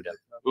said to them.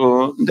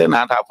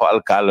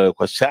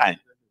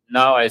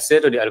 Now I say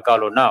to the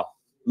Alcalo now,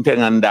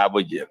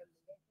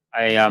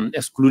 I am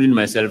excluding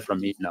myself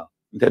from it now.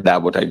 I'm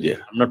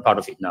not part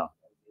of it now.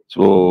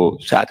 So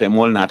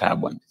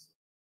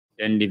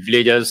then the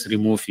villagers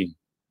remove him.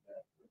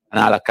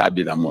 And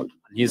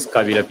his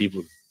Kabila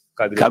people.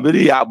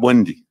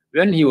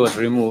 When he was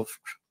removed,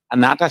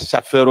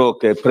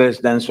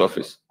 president's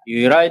office.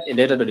 He write a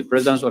letter to the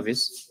president's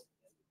office.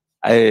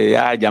 He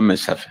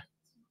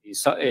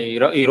He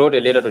wrote a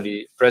letter to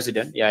the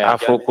president, Yahya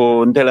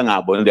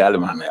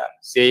Jarjusey,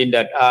 saying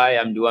that I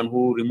am the one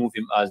who removed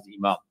him as the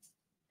imam.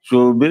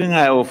 So bring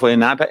I for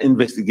another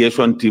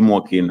investigation team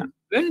working.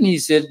 When he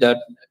said that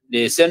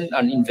they sent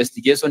an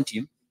investigation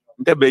team,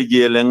 I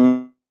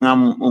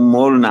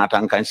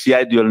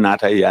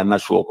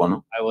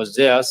was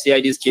there.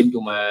 CIDs came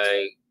to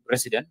my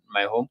residence,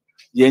 my home.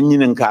 They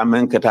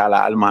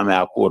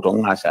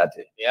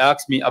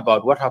asked me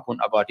about what happened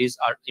about his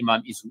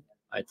Imam issue.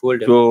 I told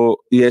them. So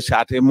they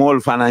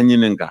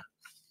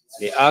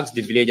asked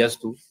the villagers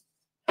too.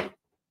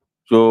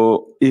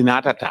 So they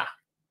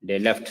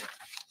left.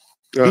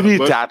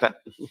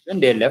 When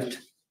they left,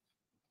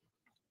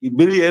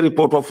 Billy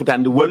report of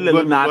and those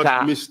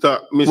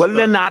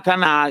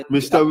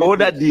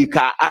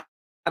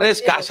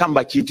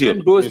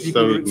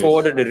people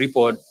forwarded the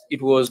report.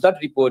 It was that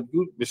report.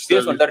 Based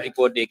on that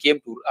report, they came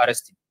to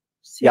arrest him.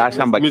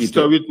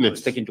 Mr.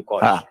 Witness, taken to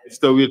court.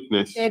 Mr.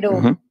 Witness,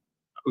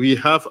 we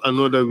have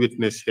another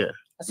witness here.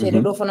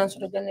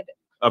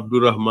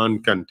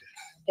 Abdurrahman Kante.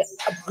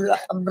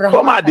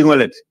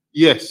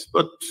 Yes,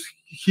 but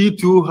he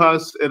too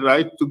has a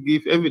right to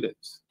give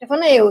evidence.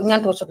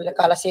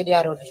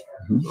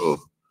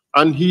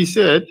 And he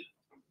said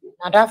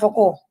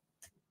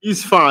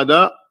his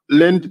father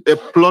lent a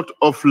plot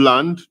of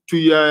land to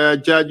Yahya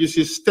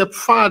Jarjusey's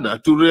stepfather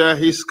to rear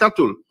his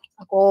cattle.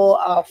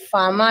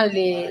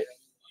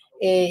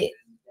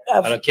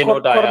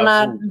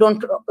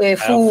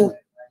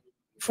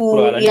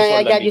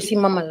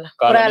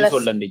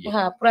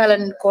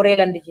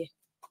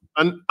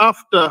 And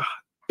after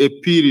a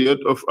period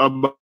of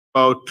about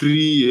 3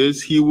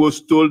 years, he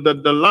was told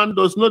that the land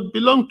does not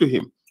belong to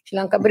him.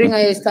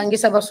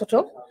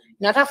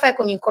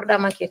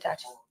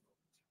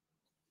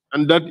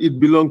 And that it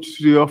belongs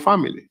to your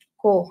family.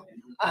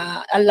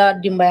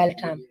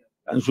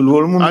 And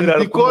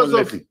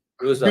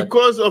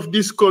because of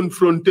this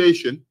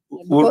confrontation,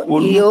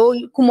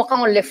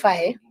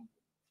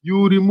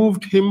 you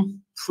removed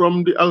him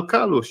from the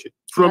alcaloship,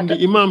 from the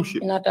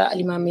imamship.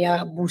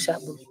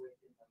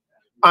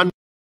 And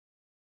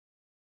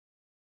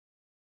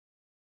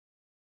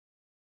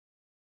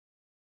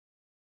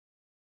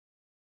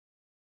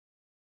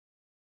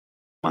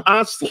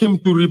asked him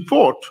to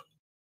report.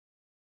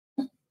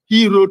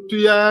 He wrote to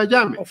Yahya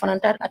Jammeh.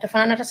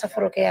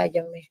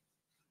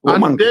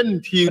 And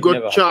then he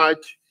got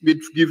charged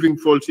with giving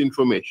false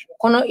information.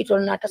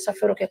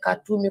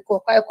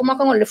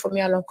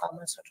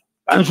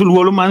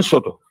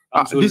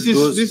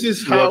 This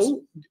is how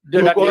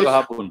that never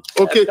happened.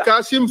 Okay,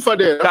 Kasim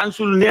Fadera.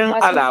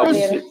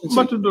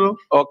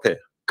 Okay.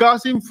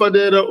 Kasim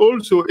Fadera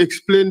also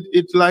explained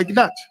it like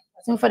that.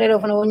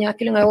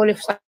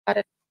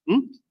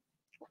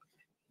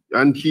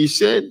 And he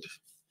said,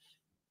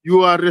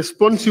 you are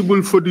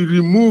responsible for the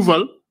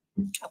removal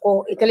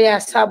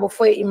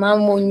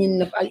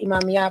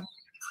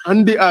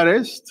and the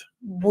arrest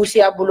and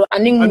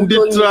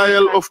the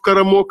trial of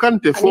Karamo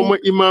Kante, former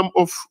Imam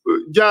of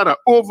Jara,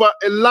 over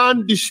a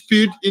land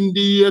dispute in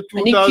the year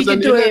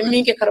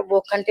 2011.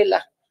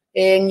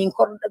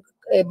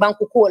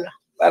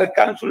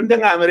 Council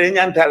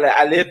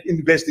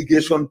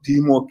investigation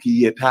team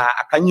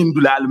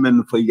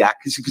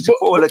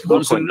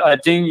I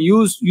think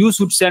you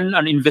should send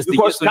an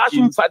investigation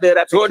team so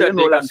that they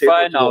can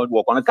find out.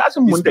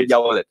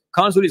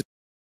 Council is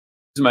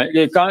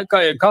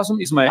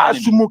my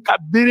enemy.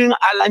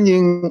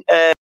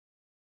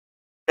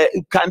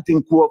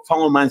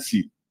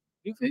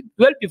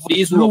 Well, before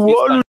the issue of this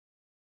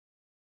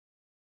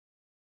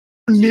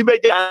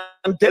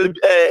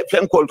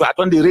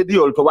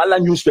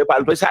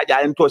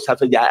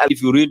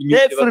if you read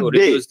newspapers or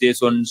radio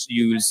stations,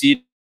 you will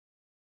see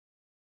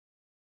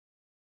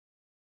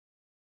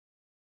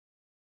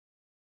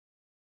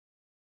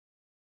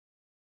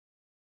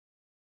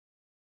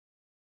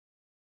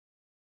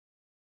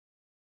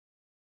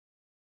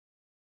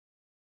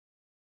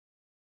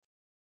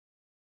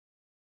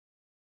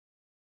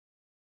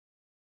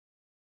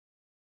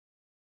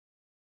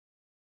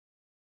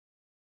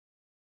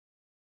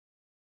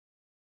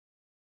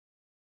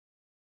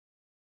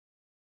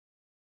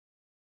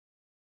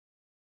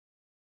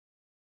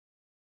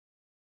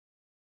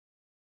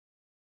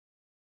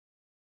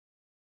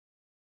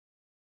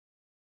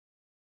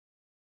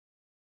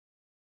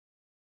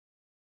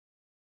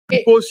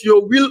impose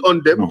your will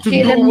on them to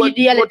do what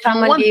you want.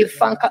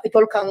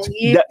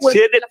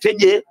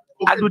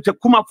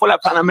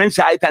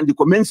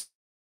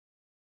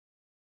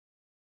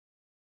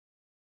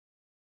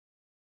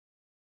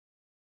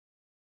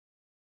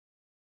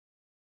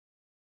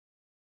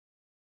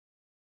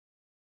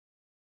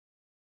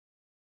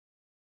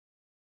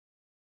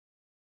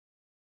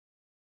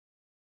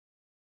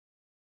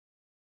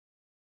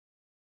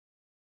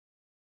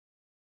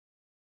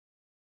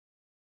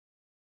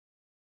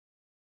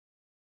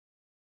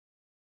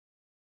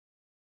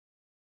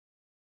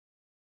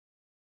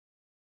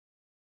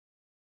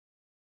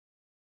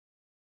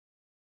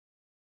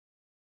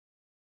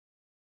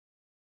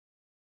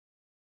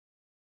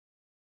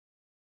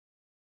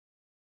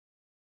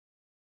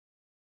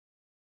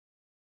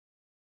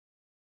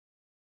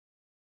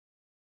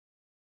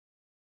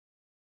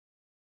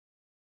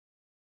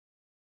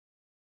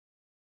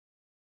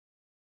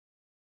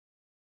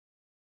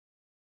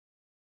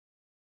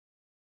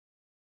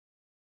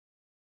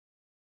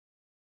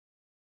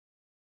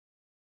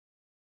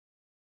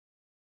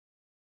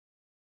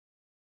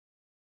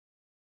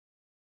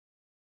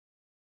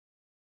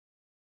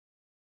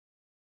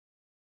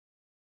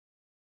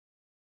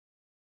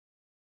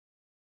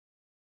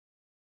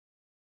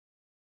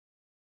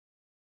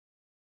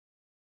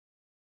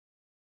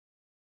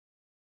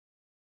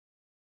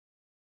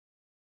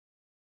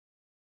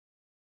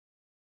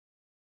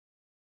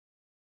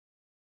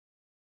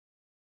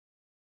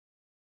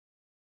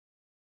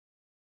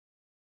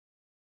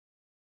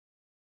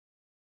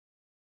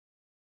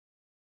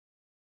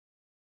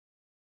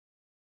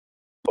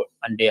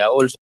 and they are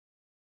also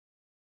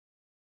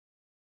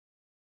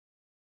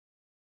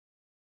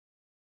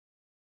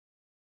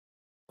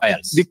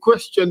files. The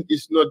question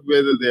is not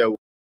whether there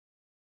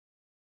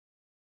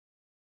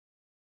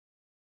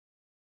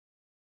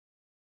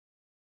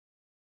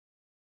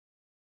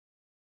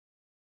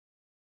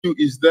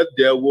is that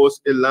there was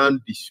a land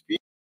dispute.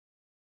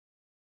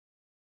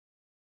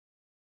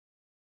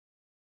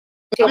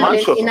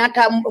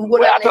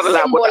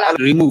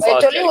 Remove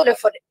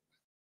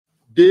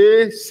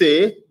They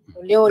say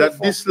that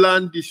this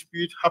land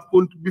dispute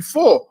happened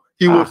before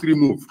he was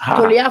removed.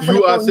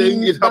 You are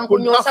saying it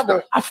happened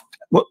after.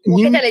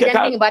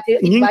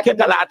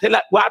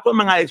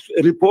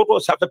 Report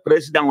was after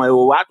president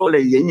wato le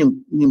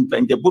yenyim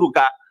pente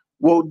buruka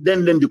wo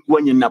den di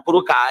kuanyin na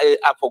buruka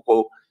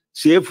afoko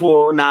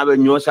sefo na be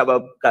nyo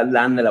sabab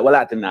kalan la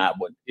wala tana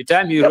bon. The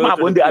time you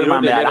wrote the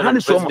letter,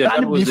 han so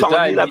kan bi fa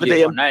la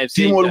bete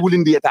timol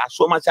wulindi eta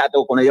so ma sa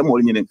to kono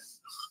yemol nyinen.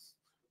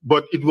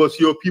 But it was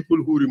your people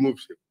who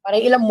removed him.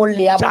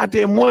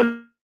 Sate mol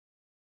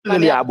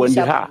ya bon di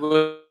ha. it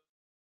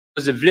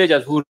was the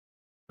villagers who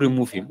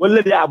removed him.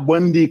 Wala ya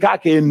bon di ka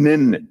ke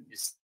nen.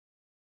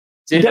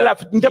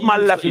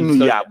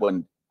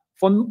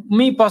 For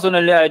me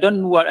personally, I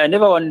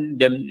never want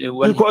them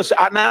because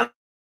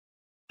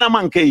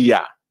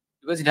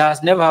it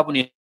has never happened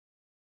in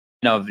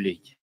our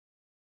village.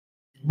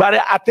 But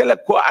I tell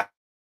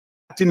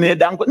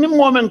ni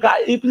moment ka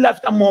if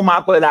left a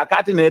moma ko la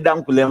ka tine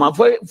dan kule ma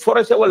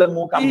forest wala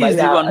mo kam but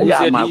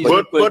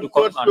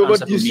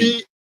you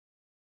see,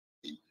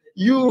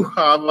 you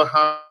have a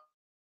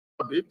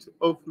habit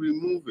of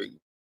removing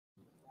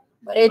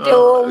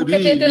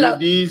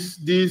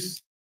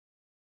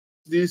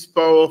these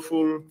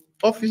powerful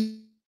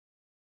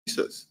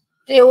officers.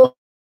 You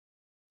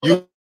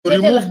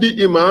remove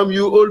the imam,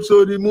 you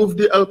also remove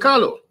the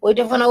alcalo.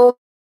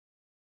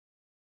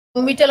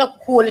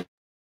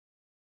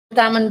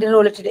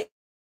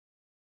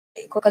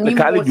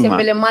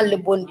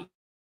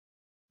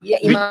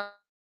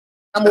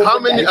 How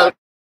many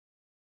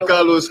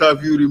alcalos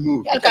have you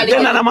removed?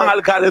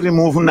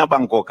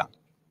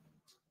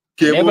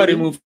 Never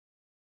remove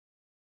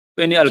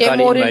any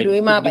alkali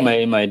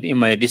in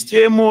my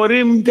district.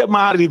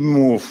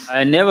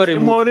 I never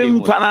removed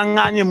him. I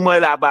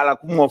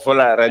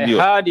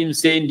heard him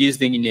saying this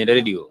thing in the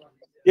radio.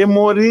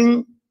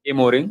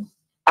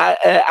 At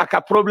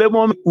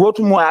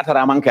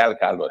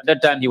that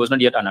time, he was not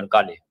yet an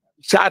alkali.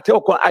 The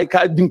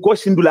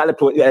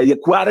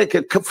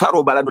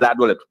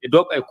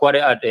dog acquired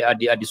at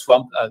the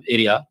swamp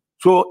area.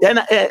 So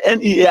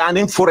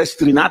and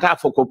forestry not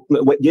for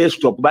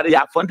stop, but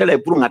NEA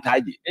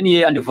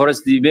and the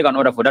forest they make an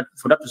order for that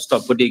to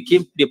stop. But they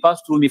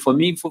passed through me for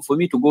me to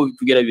go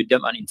together with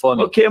them and inform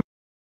me. Okay.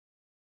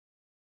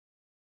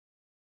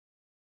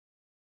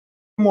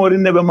 More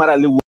never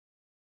marali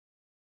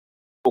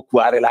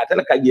la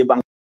tele ka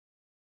jebang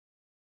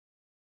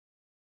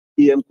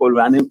iem ko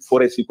lani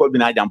forest ko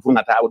bina jam pour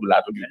ngata wadu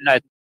la to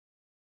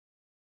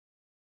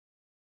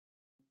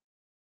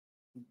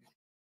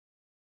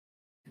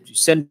to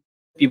send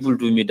people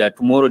to me that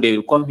tomorrow they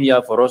will come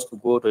here for us to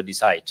go to the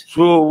site.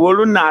 So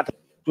wolu not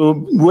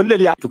to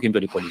took him to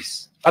the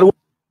police.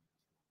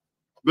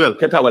 Well,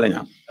 that's how it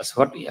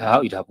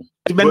happened.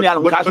 These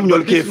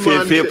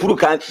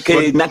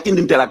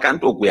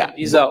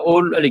are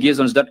all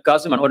allegations that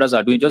Kasim and others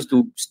are doing just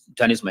to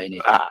tarnish my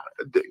name.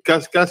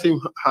 Kasim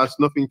has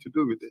nothing to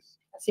do with this.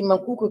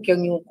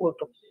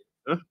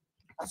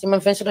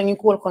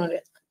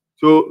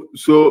 So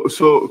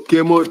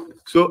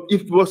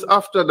it was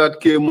after that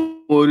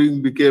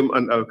Kemoring became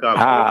an alcalde.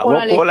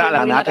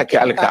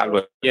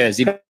 Yes,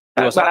 it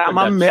was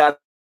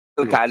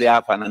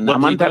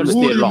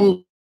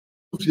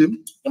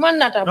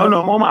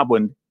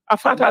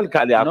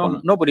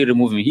nobody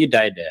removed him. He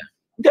died there.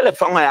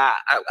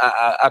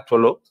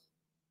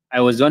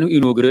 I was the one who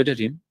inaugurated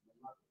him.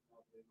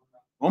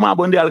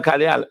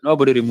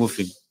 Nobody removed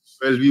him.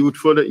 Well, we would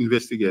further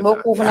investigate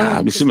that.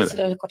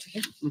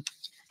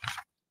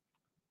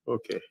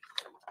 Okay.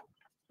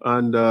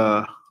 And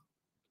the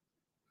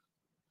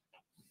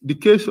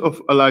case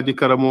of Alaji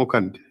Karamo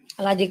Kante.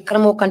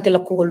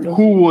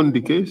 Who won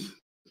the case?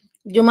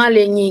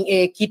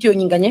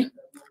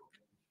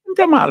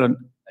 I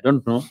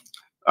don't know.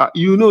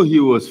 You know he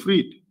was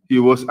freed. He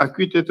was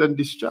acquitted and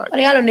discharged.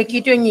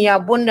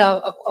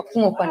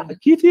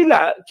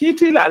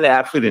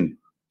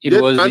 It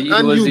was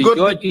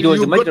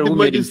the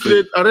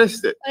magistrate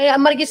arrested.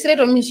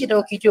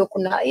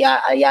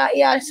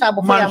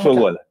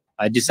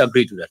 I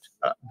disagree to that.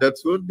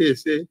 That's what they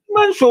say.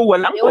 I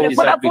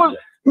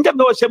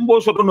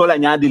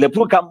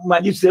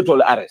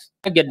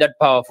get that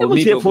power for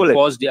me to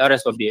cause the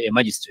arrest of a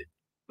magistrate.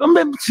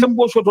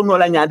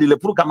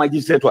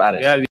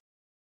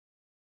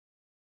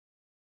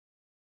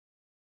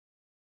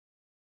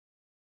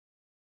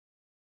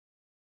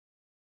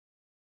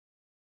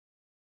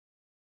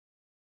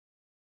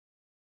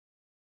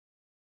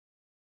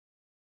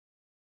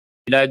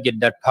 Yeah, I get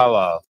that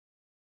power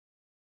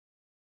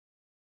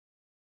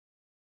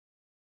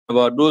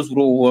about those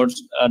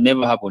words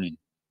never happening.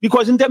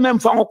 Because in time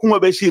fango kuma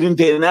be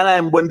shirinte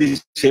nana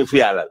mbondi chef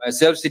yala.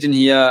 Myself sitting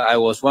here, I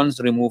was once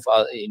removed.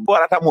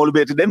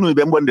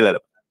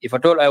 If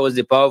at all I was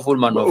the powerful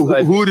man of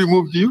who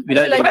removed you?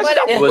 Was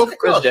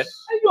president.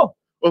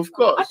 Of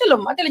course.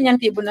 So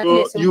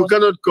you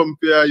cannot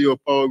compare your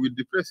power with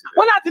the president.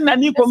 Well, I think I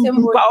need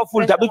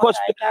powerful because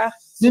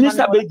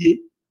Minister Beji,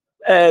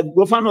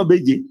 Governor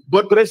Beji,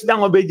 but President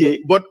Obeji,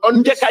 but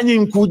on the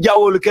Canyon Kuja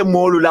will come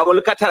more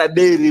like Catara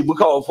Dairy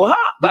because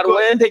but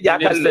when the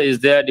minister is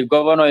there, the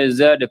governor is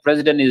there, the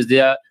president is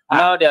there.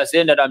 Now they are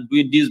saying that I'm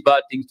doing these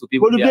bad things to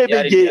people. Ni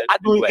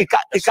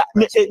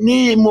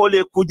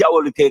mole Kuja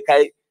will take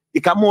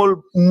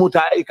Ikamol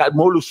Muta,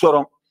 Ikamolu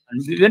Soron.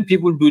 And when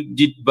people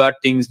did bad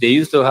things, they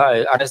used to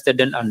have arrested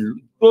them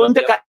and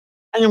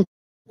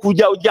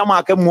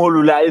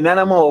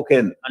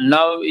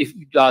now if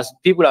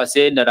people are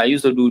saying that I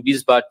used to do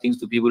these bad things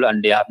to people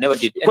and they have never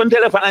did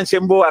anything.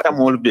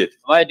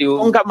 Why do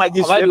you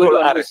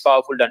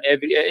powerful than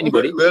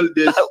anybody? Well,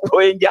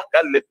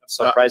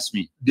 surprised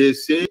me. They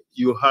say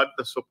you had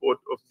the support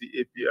of the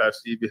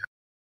APRC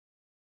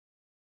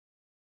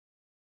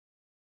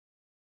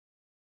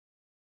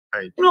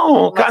behind.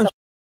 No,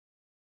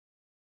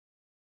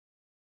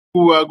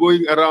 who are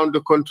going around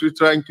the country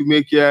trying to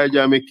make Yahya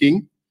Jammeh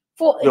king?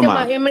 No,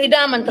 I'm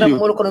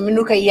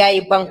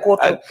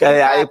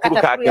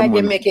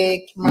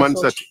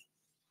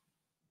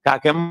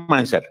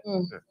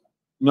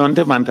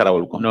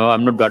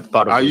not that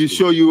part of it. Are you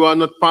sure you are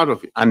not part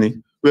of it?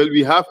 Well,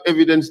 we have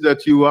evidence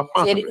that you are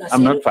part of it.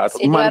 I'm not part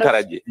of it. I'm not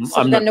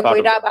part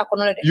of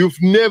it.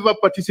 You've never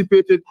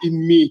participated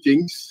in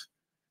meetings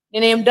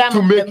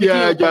to make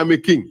Yahya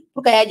Jammeh king.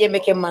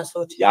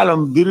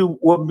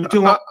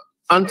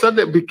 Answer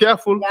that, be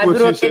careful what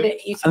you say.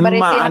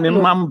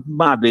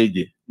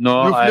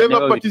 No, you've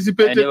never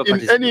participated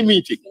in any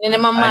meeting.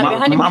 Anywhere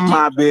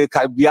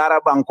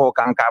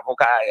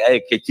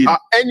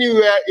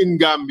in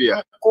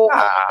Gambia.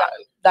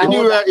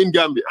 Anywhere in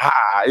Gambia.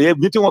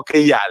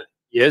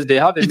 Yes, they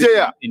have a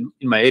meeting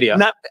in my area.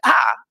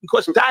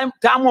 Because time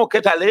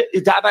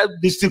it had a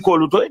district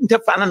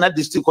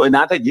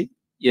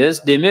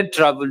yes, they made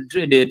travel.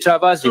 They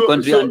traversed the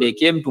country and they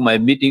came to my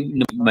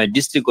meeting, my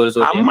district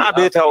also. And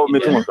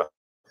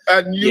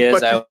you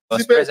yes, I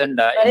was present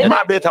there. And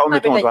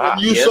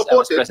you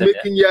supported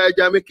making Yahya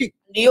Jammeh king.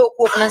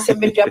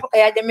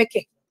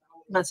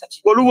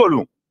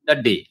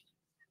 That day.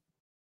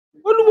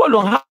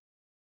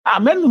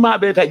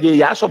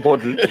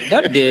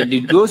 That day,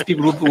 those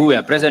people who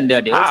were present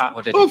there, they all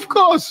supported. Of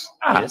course.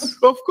 Yes.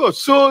 Of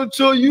course. So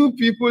you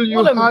people,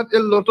 you had a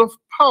lot of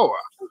power.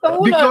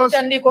 Because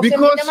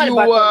you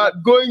were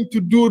going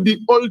to do the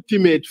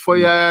ultimate for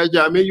Yahya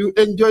Jammeh, you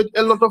enjoyed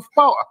a lot of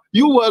power.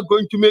 You were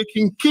going to make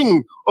him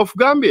king of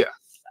Gambia.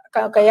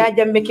 That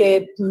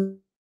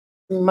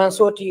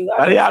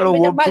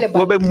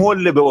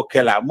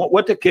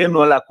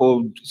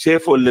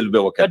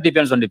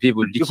depends on the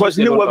people. Because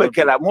but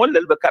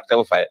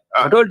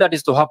all that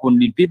is to happen,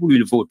 the people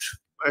will vote.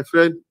 My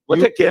friend, that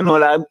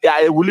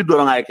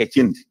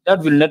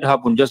will not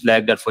happen just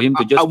like that for him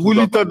to just.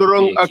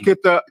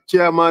 Aketa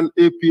chairman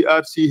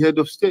APRC head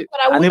of state.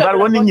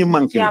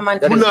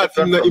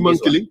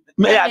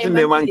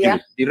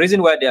 The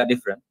reason why they are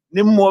different.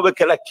 People of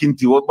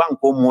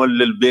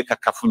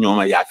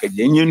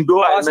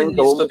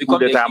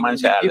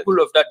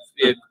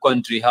that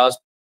country has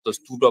to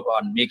stood up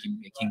and make him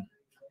a king.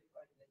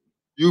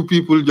 You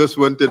people just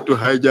wanted to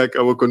hijack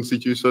our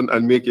constitution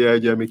and make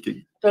Yahya Jammeh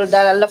king. Because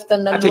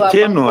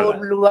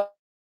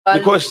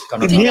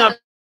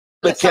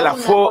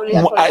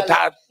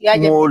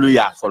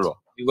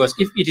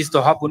if it is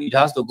to happen, it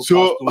has to go.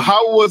 So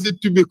how was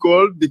it to be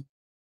called the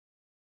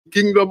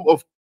kingdom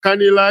of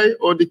Kanilai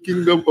or the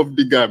kingdom of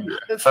the Gambia?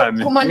 King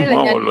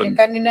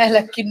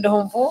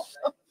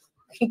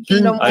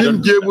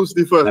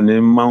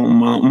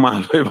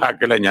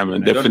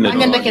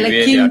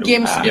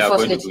James the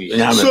first.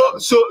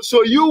 So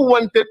you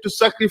wanted to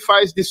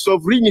sacrifice the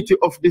sovereignty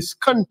of this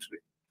country.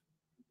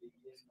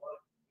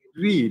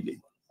 Really?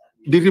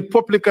 The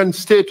Republican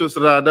status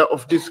rather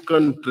of this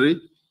country.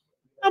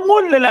 And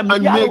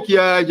make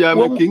Yahya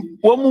Jammeh king?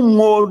 No,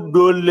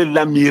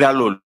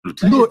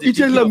 it's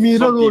a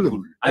Lamira.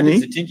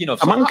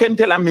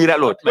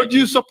 But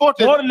you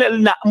supported.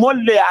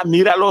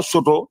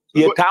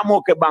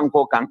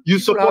 You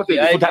supported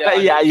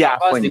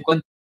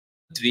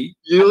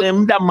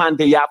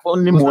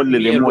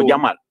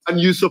and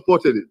you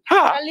supported it.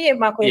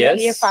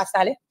 Yes. I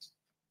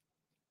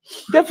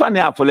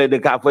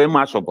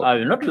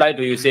will not lie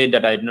to you saying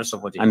that I did not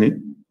support it.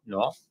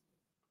 No.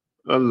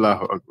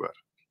 Allahu Akbar.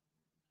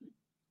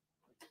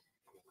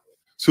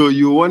 So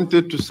you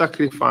wanted to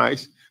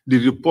sacrifice the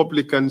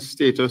Republican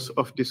status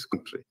of this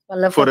country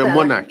for a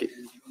monarchy.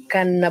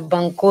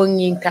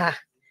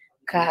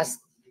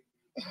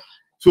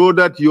 So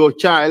that your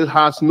child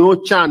has no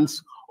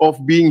chance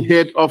of being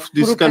head of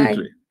this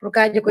country. We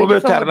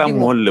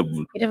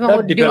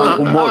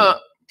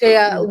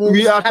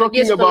are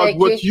talking about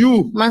what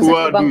you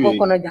were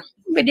doing.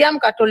 Medium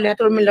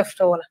Catol me left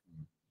all.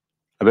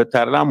 That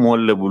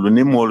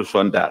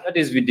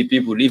is with the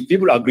people. If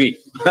people agree.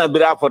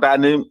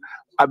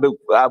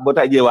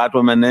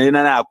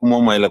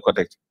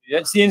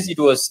 Since it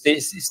was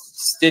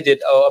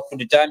stated up to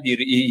the time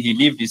he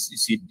leave this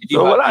seat,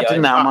 because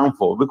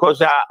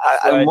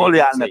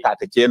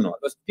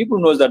people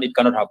knows that it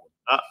cannot happen.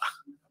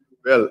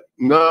 Well,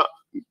 now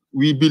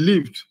we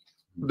believed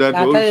that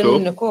also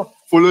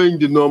following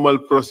the normal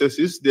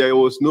processes, there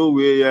was no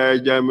way Yahya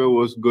Jammeh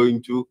was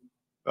going to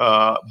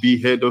be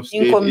head of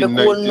state in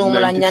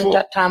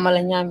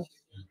 1994.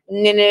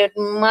 Nene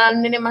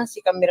man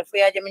si kamera fo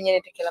yaje menyene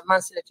tekela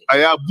man silati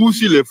Aya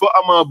busi le fo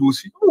ama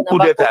busi.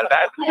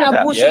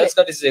 Yes,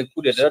 that is a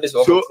coup d'etat. That is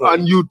so,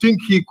 and you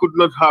think he could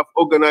not have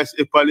organized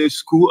a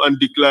palace coup and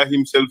declare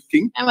himself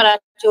king?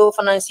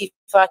 Supported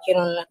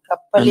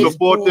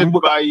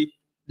by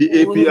the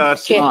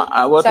APRC.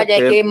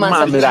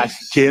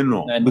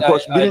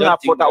 Because being a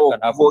photo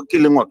for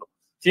killing what?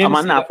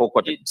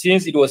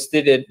 Since it was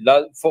stated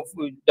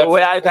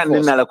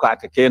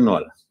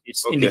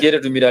it's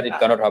indicated to me that it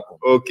cannot happen.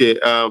 Okay,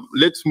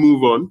 let's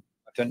move on.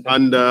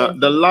 And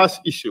the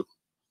last issue,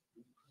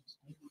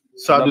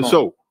 Sadu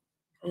Sow.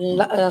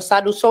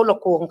 Sadu Sow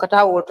loko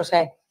nkata woto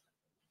say.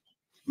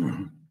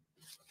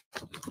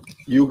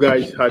 You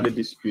guys had a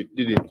dispute,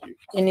 didn't you?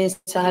 Ini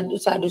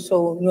Sadu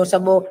Sow nyo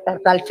sabo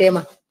tal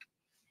tema.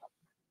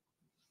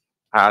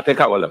 Take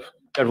a Olaf.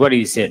 That's what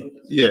he said.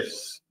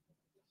 Yes.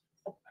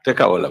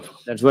 Take a Olaf.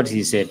 That's what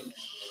he said.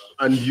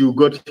 And you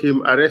got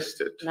him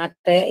arrested.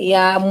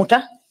 Ya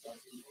muta.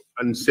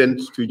 And sent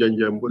to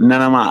Janjambure. I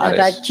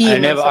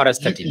never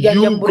arrested him.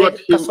 You got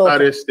him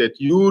arrested.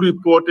 You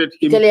reported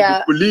him to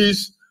the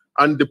police,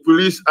 and the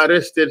police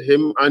arrested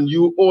him, and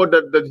you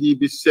ordered that he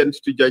be sent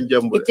to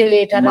Janjambure.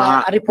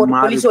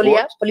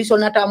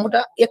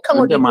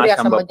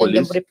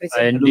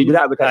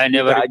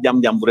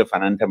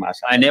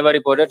 I never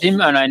reported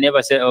him, and I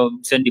never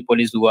sent the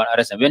police to go and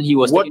arrest him. When he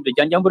was taken to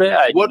Janjambure,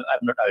 I'm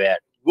not aware.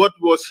 What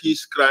was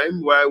his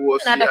crime? Why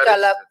was he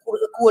arrested?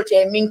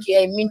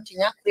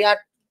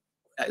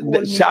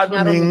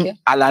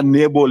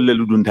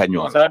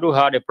 Sadu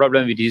had a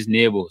problem with his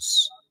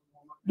neighbors.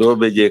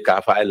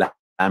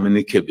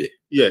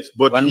 Yes,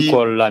 but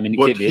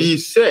he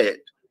said,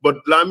 but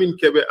Lamin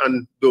Kebe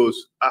and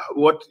those,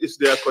 what is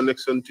their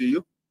connection to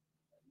you?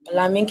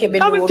 Lamin Kebe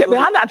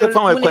had a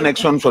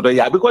connection to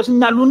the because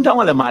Nalunta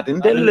wale Martin.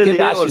 They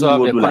also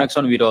have a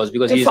connection with us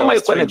because he's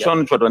a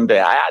connection to them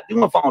there. I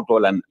think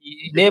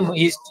name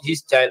his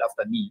child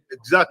after me.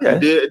 Exactly.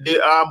 Yes. They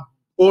are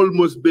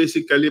almost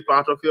basically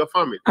part of your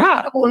family.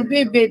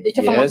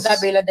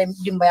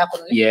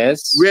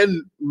 Yes.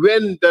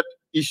 When that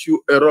issue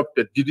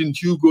erupted,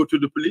 didn't you go to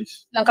the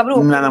police? Never. Did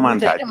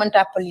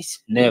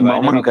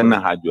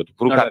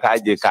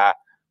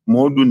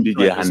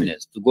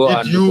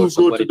you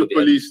go to the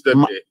police that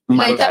day?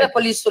 I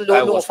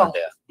wasn't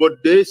there.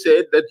 But they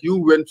said that you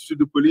went to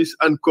the police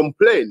and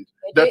complained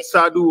that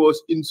Sadu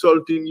was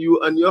insulting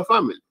you and your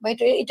family. But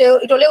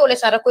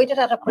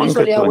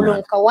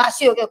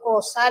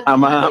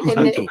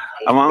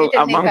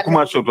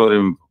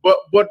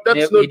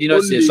that's not he did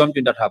not say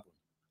something that happened.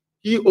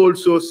 He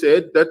also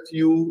said that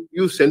you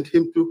sent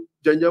him to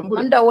Janjambure.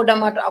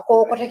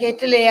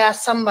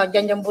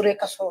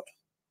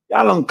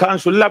 I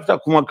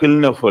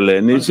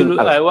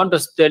want to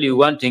tell you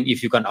one thing,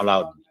 if you can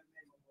allow me.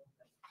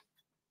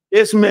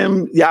 Yes,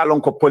 ma'am.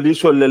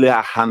 Police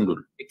handle.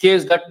 A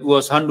case that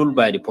was handled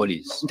by the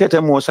police. I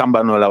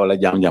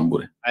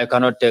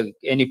cannot take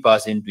any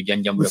person to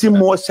Janjambure.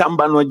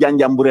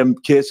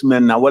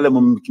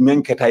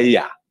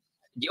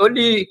 The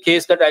only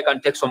case that I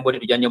can take somebody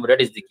to Janjambure,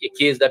 that is the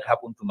case that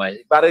happened to my.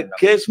 But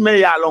case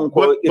me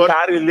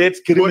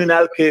relates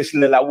criminal case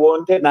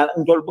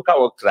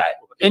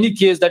any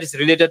case that is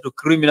related to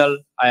criminal,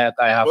 I have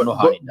no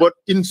hand in that. But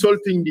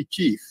insulting the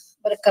chief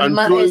and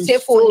throwing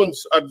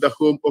stones at the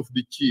home of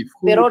the chief.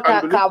 And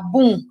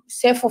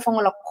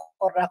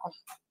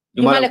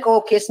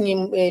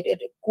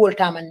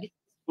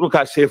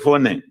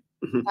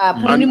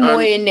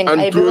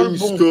throwing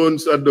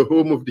stones at the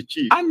home of the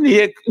chief.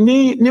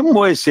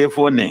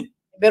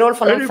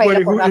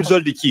 Everybody who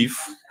insults the chief.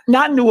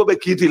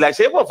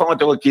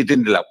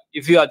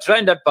 If you are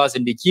trying that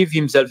person, the chief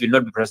himself will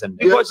not be present.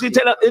 Because he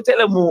tell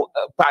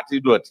party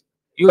do it.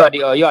 You are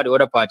the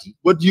other party.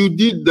 But you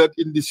did that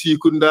in the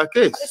Sikunda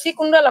case.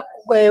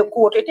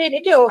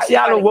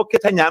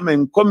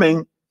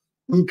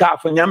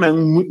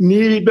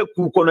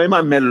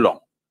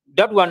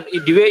 That one,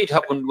 the way it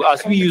happened,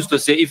 as we used to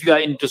say, if you are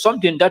into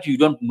something that you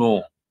don't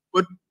know.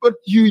 But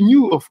you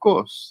knew, of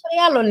course.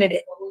 You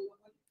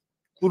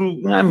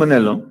knew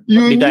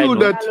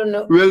that,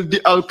 well,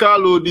 the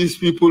Alcalo, these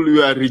people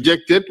who are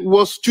rejected,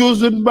 was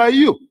chosen by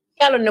you.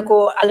 But the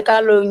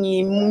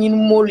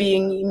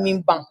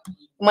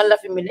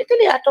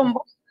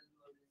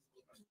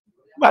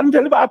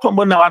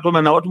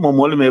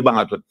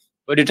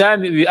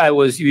time we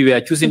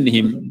were choosing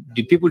him,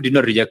 the people did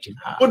not reject him.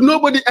 But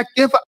nobody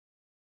ever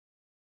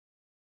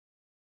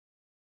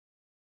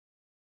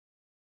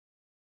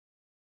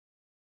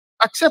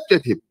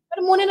accepted him.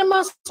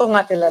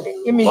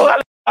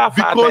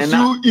 Because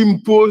you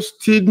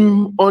imposed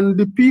him on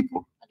the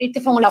people. I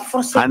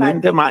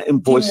never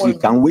imposed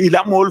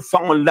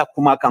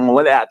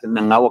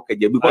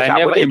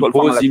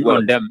him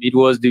on them. It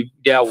was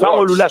their words.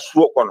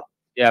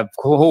 Yeah,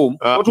 go home.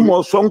 Mr.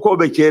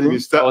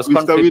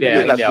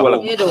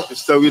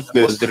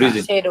 Witness, the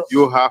reason.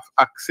 You have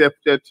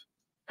accepted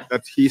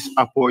that his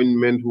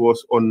appointment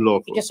was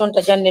unlawful. It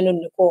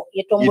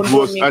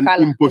was an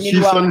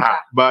imposition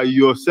by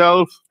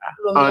yourself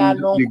and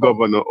the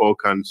governor or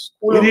council.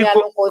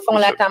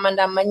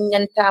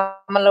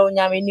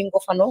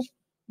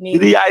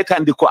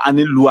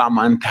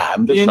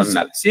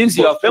 Since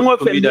you have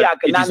told me that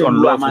it is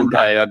unlawful,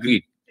 I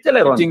agree.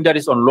 Anything that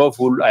is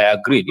unlawful, I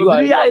agree. You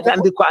are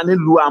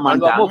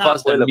more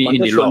fast than me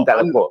in the law.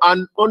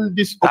 And on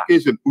this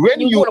occasion,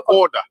 when you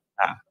order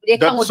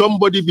that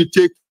somebody be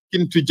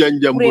taken to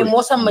Janjambure,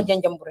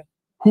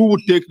 who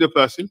would take the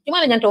person? It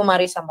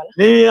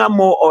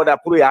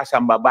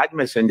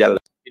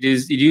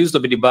used to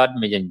be the bad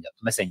messenger.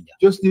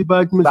 Just the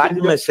bad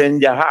messenger.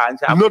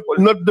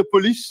 Not the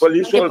police.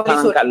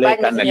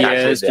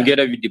 Yes,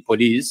 together with the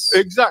police.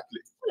 Exactly.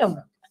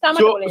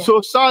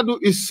 So Sadu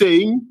is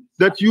saying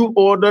that you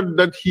ordered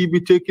that he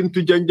be taken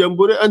to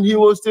Janjambure, and he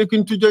was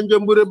taken to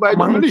Janjambure by the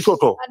police.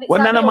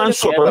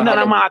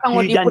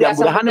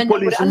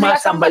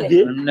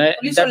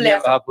 That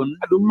never happened.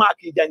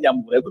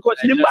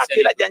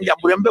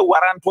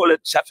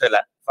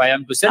 If I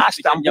am to send it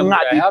to Janjambure,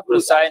 I have to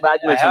sign it,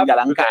 I have to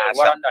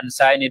warrant and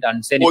sign it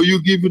and send it. Or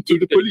you give it to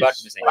the police.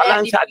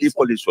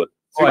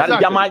 Exactly.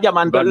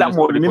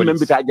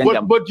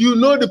 But you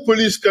know the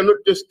police cannot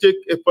just take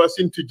a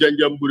person to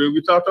Janjambure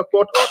without a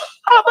court order.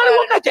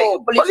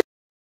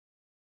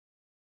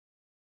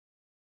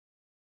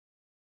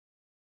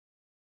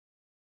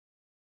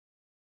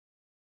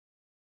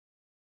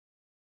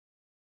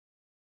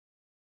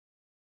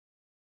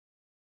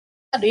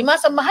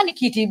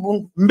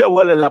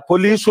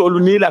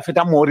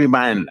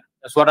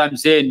 That's what I'm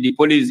saying. The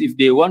police, if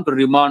they want to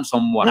remand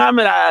someone, I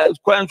think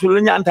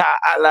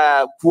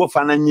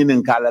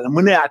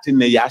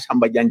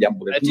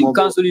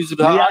council is to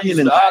ask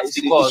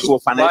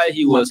why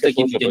he was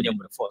taken to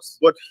Janjambure first.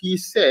 But he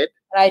said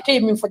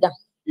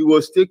he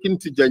was taken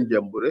to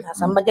Janjambure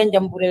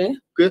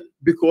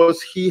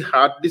because he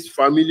had this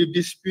family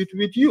dispute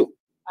with you.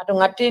 He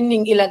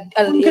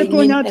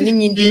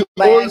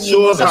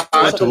also had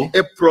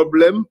a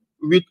problem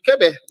with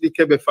Kebe, the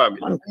Kebe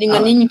family.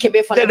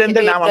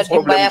 That's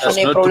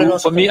not true.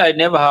 For me, I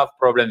never have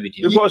problem with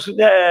him. Because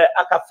a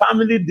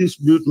family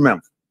dispute,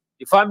 ma'am.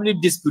 The family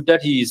dispute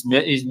that he is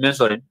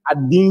mentioning,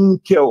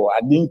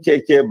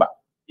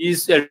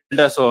 his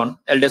eldest son.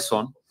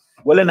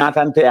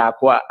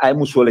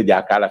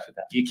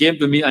 He came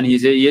to me and he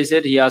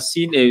said he has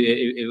seen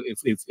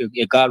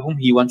a girl whom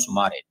he wants to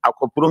marry.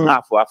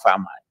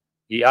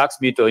 He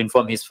asked me to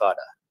inform his father.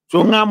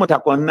 So because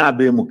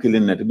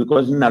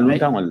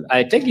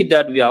I take it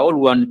that we are all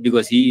one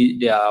because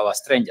they are our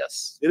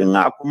strangers. When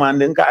I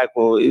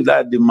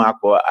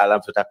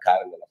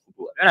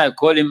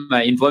call him,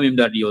 I inform him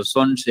that your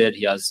son said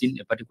he has seen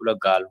a particular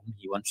girl whom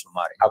he wants to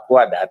marry.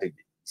 He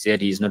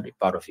said he is not a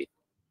part of it.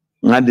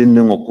 I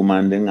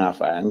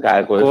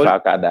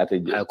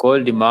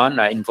called the man,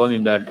 I informed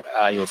him that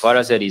your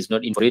father said he's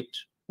not in for it.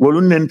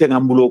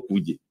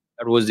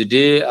 That was the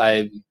day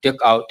I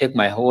take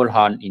my whole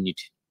hand in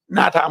it.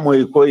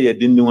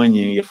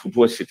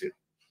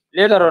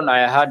 Later on,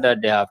 I heard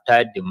that they have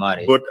tied the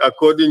marriage. But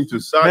according to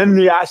Sadu,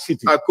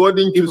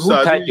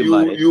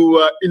 you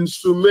were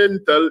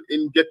instrumental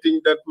in getting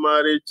that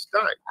marriage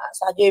tied.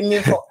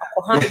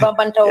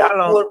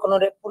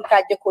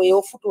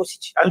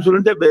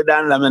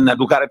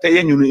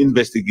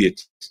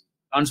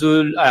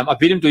 Council, I am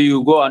appealing to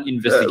you, go and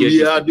investigate.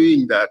 We are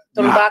doing that.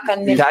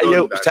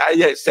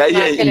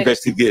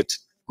 Investigate.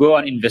 Go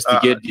and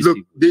investigate this. Look,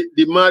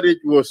 the marriage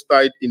was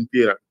tied in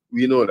Pira.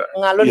 We know that.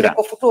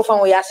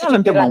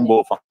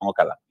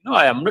 No,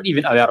 I am not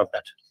even aware of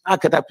that.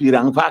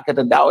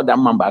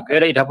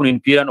 Whether it happened in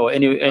Piran or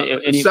any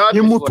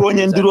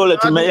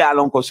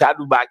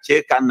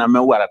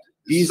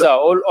these are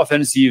all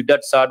offensive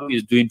that Sadu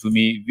is doing to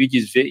me, which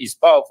is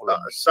powerful.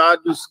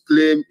 Sadu's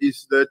claim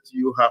is that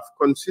you have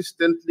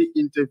consistently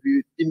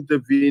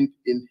intervened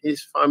in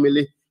his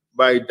family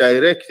by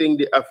directing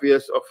the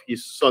affairs of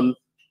his son,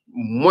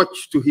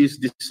 much to his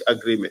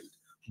disagreement.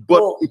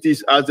 But it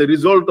is as a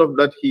result of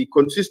that he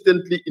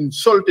consistently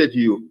insulted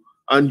you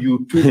and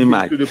you took him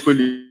to the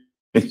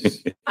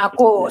police.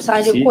 Ako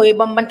saje ko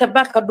ibambanta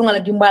baka dunga la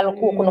dimbalo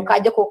ko kono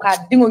kaje ko ka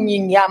dingo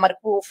nyingi amar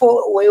ko fo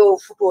wayo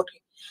futote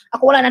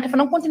ako wala nata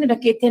fana continue da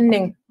ke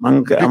tenneng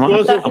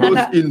because of those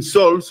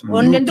insults you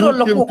took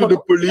him to the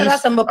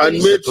police and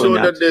made sure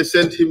that they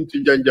sent him to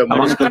Janjambure.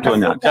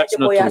 That's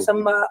not true.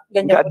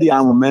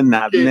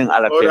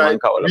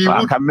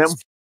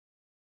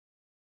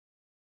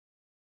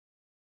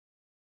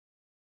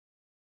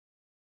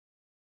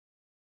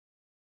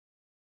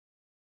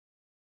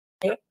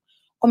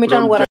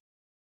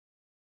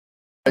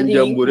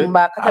 Janjambure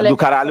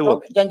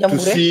to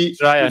see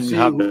try and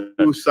have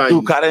who signed.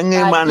 To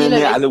karenge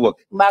manene aliwok.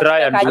 Try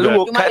and do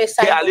Aliwok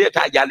ke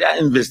aliyeta jali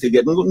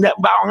investigate.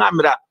 Ba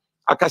ngamra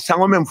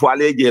akasango memfo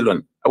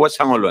alegelon.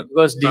 Awasangolon.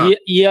 because the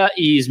ear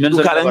is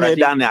mentioned.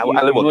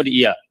 Know the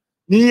ear.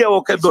 Ni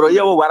yewo ke doro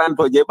yewo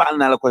waranto je bal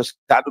na ko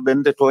statu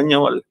bente to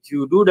nyewol. If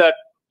you do that,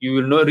 you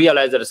will not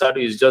realize that the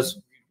statue is just.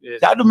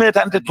 Statu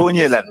metante to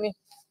nyela.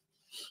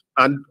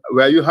 And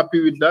were you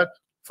happy with that?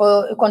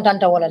 For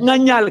contanta wala.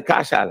 Nganyal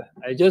kasal.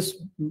 I just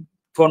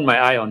turned my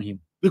eye on him.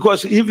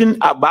 Because even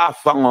aba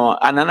fango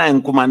anana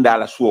enkumanda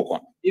la suoko.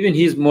 Even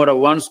his mother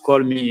once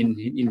called me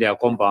in their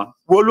compound.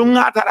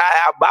 Wolunga tara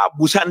aba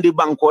busandi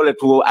bankole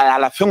to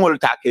ala fengol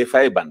take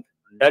faiban.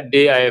 That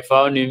day I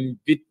found him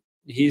beat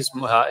his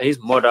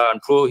mother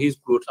and throw his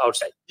clothes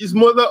outside. His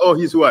mother or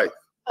his wife?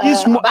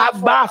 His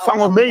aba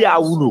fango me ya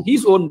wulu.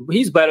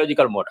 His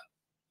biological mother.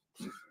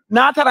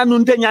 Natara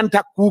nunte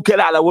nyanta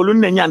kukela ala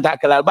wolunne nyanta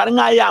kela bar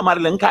nga ya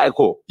marlen kai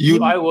ko.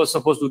 I was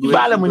supposed to do it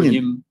to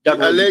him. That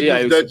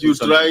alleges that you're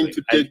trying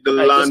to take the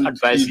land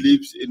he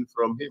lives in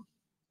from him.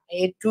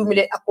 2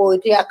 million ako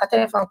ite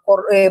akatene fan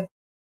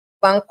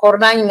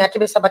korna ngati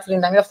be sabatri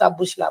ndami afta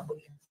bush la bul.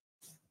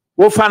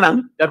 Wo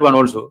fanan That one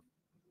also.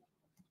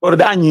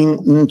 ordani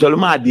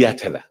ntolma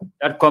diatela.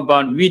 That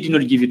compound we did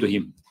not give it to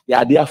him.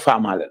 Ya dia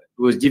famale.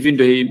 It was given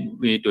to him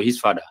to his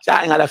father.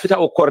 Sa ngala fita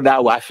o korda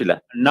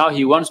wafila. And now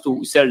he wants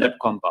to sell that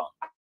compound.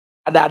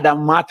 Ada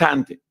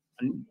matante.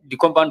 And the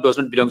compound does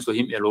not belong to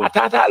him alone.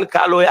 Atata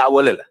alkalo ya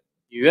wolela.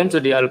 He went to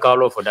the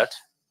alcalo for that.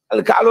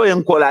 Alkalo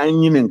yenkola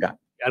nyininga.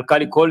 The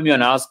alkali called me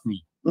and asked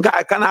me.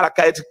 Nga kana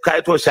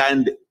kaito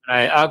signed.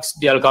 I asked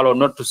the alcalo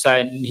not to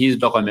sign his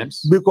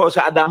documents. Because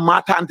ada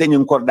matante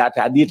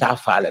nyinkordata adita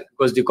fale.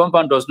 Because the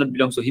compound does not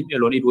belong to him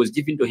alone. It was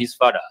given to his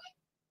father.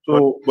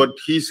 So, but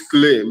his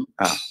claim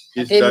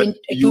is that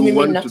you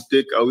want to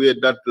take away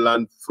that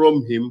land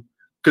from him,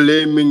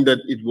 claiming that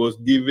it was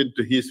given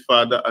to his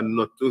father and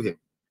not to him.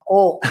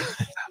 Oh,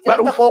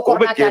 Because How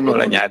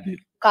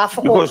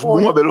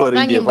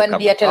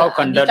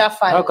can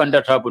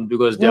that happen?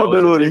 Because there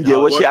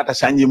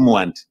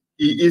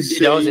he is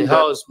saying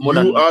that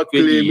you are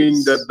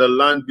claiming that the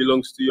land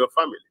belongs to your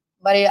family.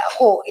 Bari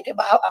ako ite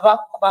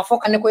ba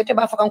fokan ko ite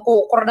ba fokan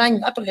ko korna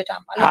atole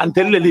tamba.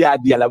 Antelle li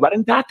adiala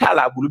barenta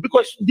tala bulu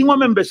because dingo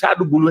membe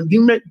sadu bulu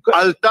dingo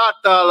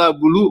Altata la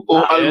bulu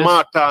or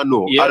almata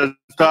no.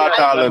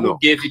 Altata la no.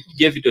 Gave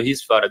it to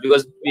his father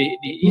because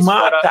his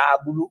father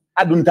bulu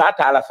adunta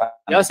tala fa.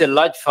 He has a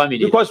large family.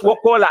 Because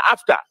wakola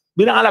after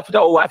bila ala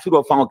fita o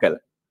wafiro fangokel.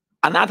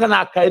 Anata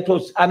na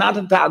kaitos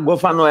anata ta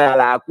gofano ya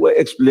la ko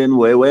explain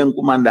we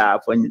nkumanda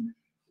afanye.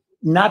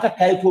 Nata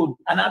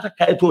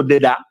kaito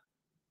deda.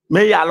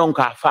 Me yalon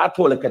ka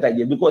fato le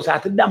kataje because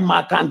at them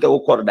matante o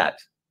kordat.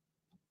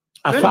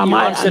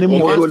 Afama ani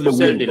modol le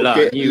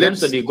he went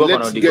to the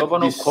governor. The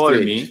governor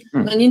called me.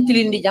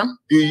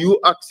 Do you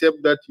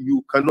accept that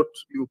you can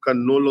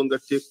no longer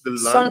take the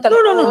land?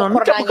 No. I'm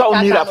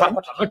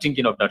not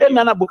thinking of that.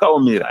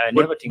 I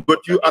never think.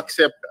 But you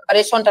accept that.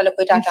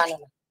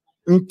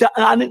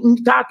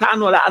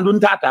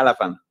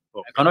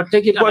 I cannot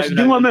take it.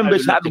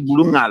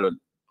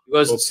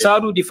 Because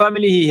Sadu, the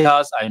family he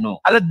has, I know.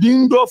 One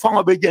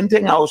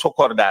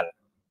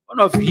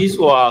of his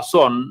or our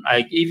son,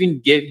 I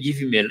even give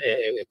him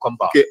a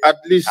compound. Okay, at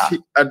least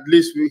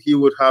he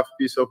would have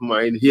peace of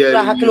mind here.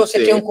 You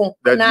say that you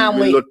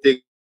will not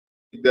take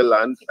the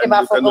land and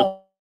you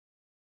cannot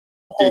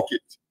take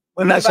it.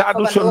 When I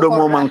Sadu Sondo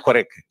moment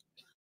correct.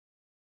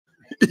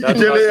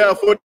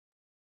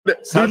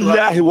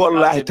 Billahi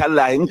wallahi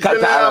tallahi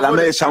nkata ala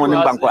me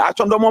sawon banko a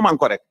tondo moment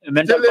correct.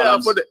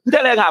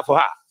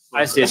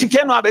 I said,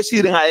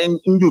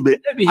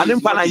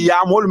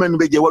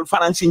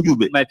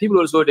 my people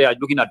also they are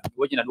looking at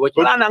watching.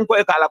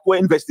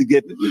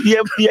 Investigate.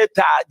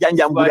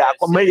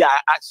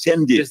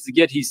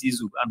 Investigate his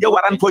issue.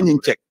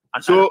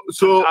 So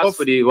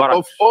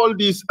of all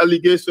these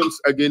allegations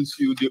against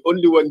you, the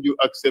only one you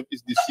accept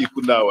is the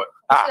Sikunda one.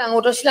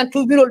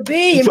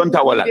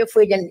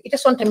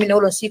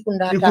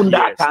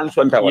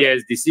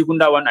 Yes, the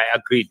Sikunda one I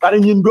agreed.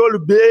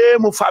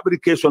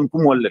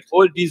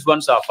 All these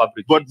ones are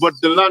fabricated. But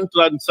the land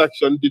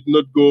transaction did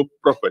not go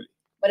properly.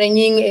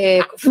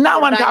 Now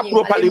one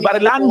properly,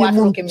 but land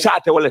you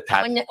chat all the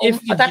time.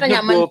 If it did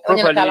not go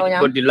properly,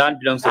 but the land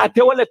belongs to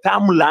the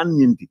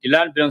land. The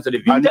land belongs to the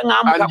and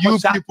you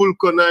people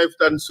connived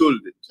and sold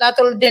it.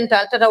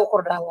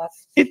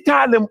 It's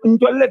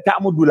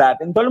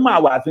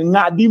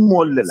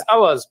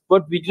ours,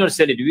 but we did not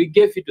sell it. We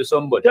gave it to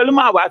somebody. We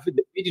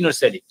did not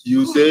sell it.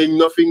 You saying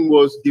nothing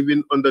was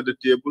given under the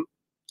table?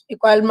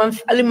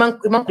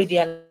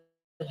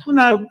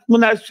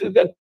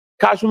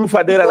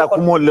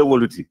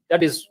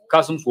 That is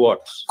Kasum's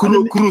words.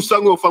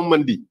 Kurusango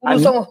Famandi.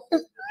 No.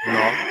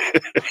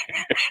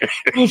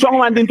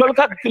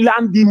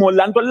 Land di mo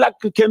land la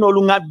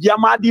kenolunga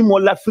jama di mo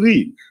la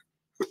free.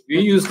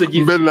 We used to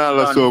give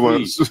land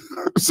free.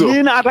 So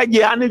even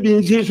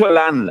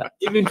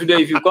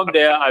today, if you come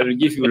there, I will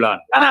give you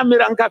land.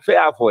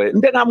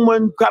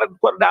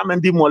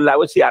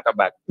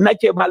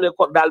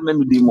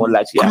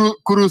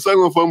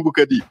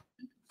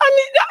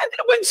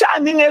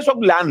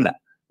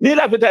 Ni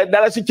la fita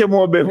dala si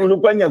chemo be lu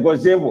kwanya ko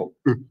sebo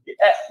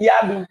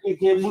ya bi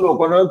ke bulo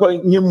ko no ko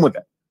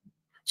nyimuta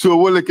so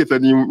wala kita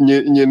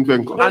nyen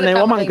fenko ane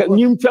womanka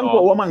nyim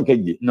fenko womanka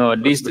ji no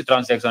this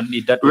transaction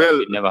that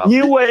well never happened.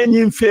 Ni way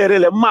nyim fere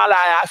le mala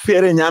ya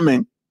fere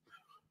nyamen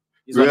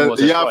well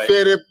ya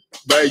fere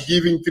by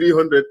giving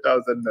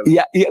 $300,000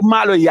 ya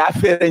malo ya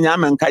fere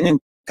nyamen kanyen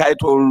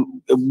kayto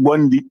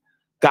bondi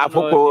ka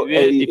foko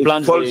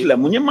false la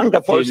munyim man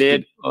ka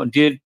false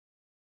until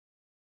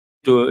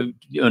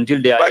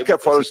they are able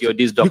to secure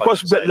this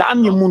document. Because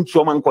land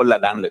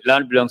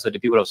belongs to the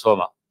people of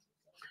Soma.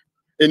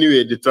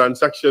 Anyway, the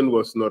transaction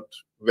was not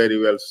very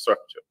well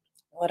structured.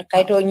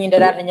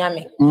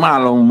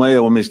 Malong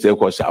mayo mistake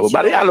ko sa.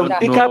 Bari alo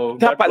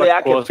ikatapale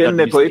yake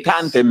fenne to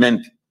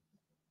itantement.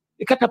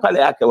 Ikatapale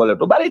yake wala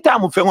to bari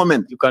tamu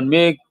fenomen. You can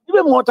make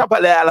even more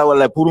tapale ala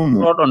wala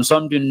purumu. Fraud on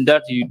something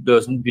that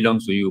doesn't belong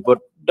to you, but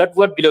that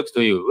what belongs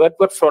to you.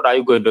 What fraud are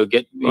you going to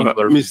get involved?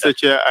 Mr.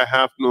 Chair, I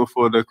have no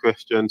further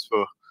questions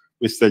for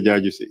Mr.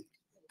 Jarjusey.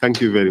 Thank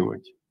you very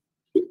much.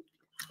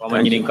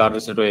 Thank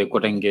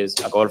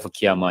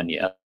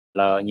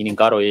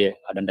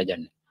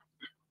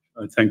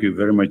you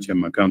very much,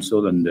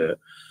 Council, and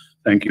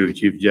thank you,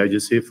 Chief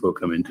Jarjusey, for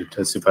coming to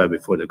testify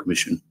before the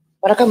Commission.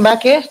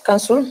 Barakambake,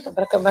 Council,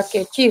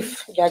 Barakambake,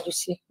 Chief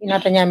Jarjusey.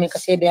 Inatanyami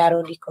kasede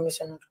arodi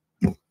Commissioner.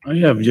 I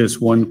have just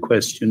one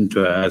question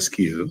to ask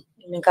you.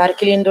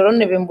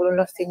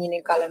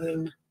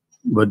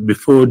 But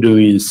before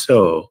doing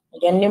so,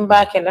 I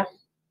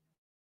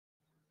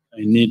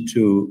need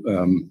to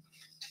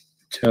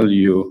tell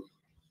you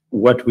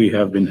what we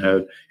have been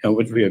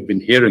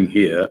hearing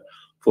here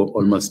for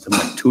almost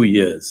 2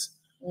 years.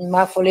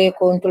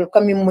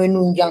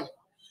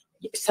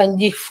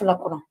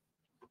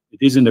 It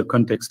is in the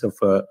context of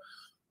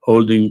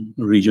holding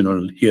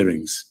regional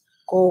hearings.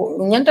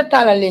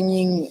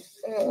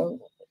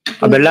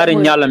 Abelari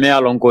nyala me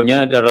alon ko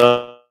nya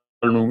dara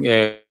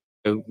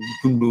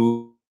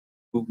tundu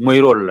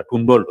moyrol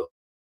tundol.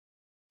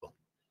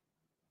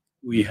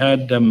 We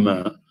had them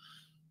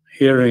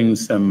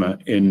hearings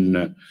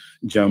in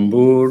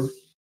Jambur,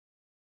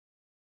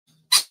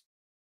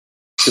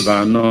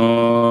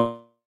 Sibanor,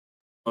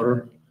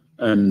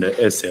 and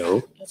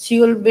SL.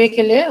 Siul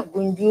Bekele,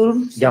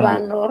 Gunjur,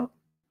 Sibanor,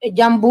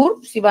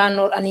 Jambur,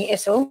 Sibanor, and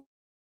SL.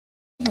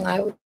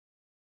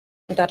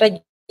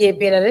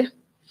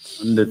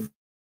 On the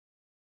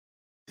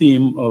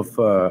theme of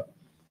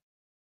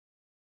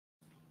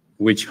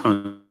witch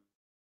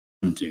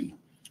hunting.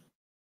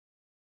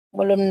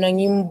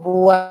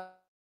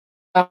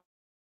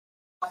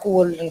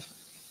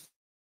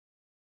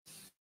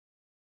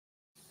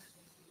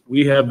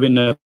 We have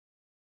been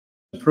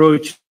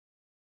approached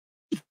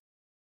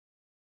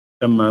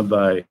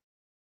by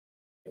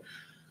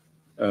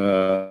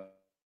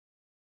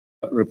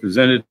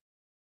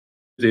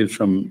representatives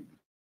from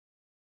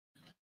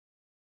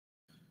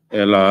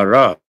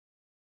LRR.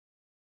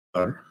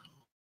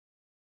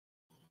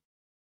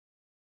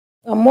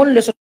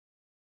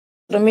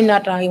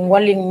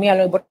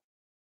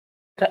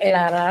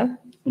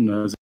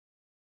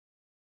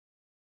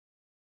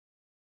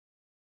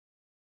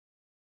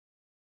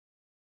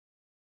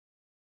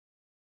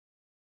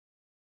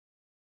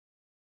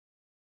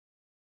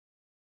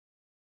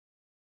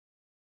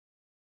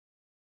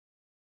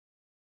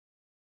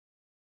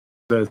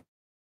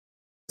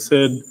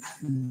 Said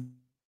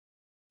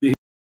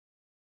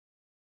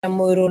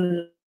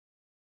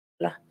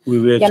we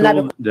were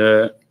told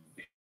the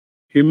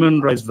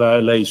human rights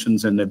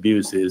violations and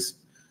abuses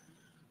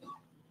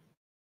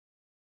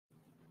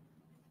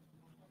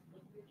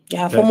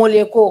that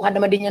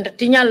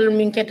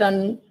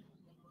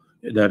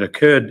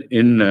occurred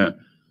in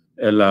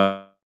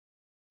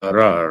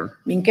LRR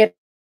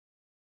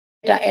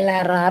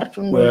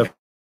were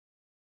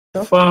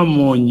far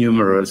more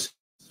numerous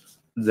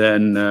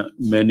than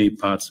many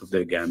parts of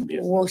the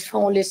Gambia.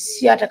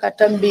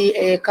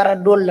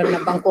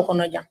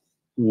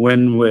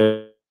 When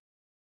were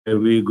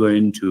we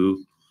going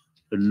to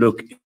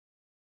look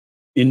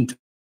into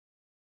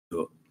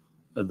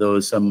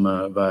those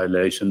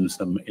violations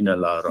in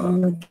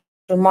LRR?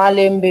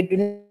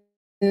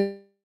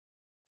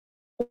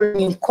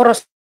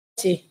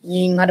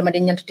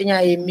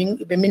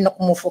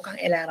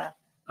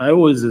 I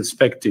was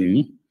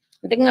expecting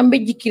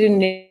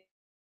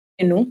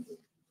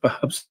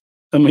perhaps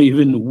some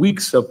even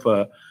weeks of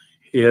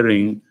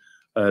hearing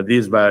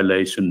these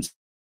violations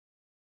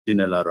in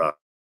LRR.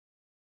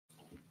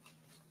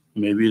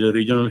 Maybe the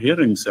regional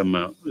hearings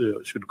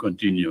should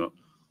continue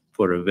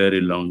for a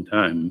very long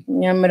time.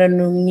 For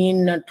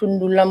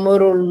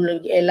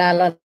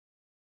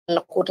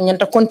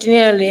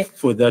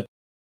that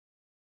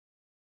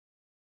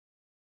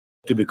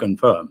to be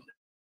confirmed.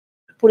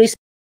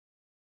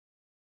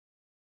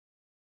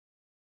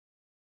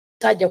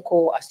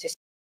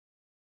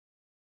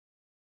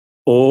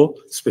 or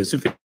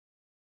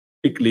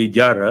specifically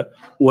Jara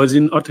was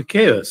in utter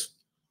chaos.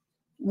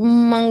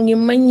 Home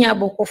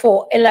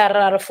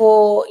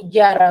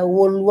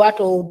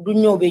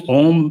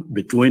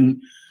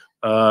between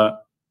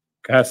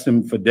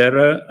Qasim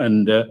Fadera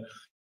and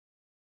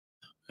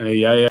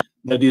Yahya,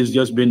 that is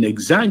just been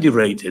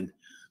exaggerated,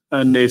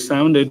 and they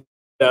sounded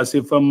as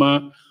if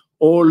all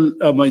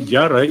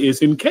Jara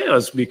is in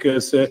chaos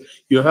because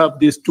you have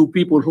these two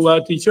people who are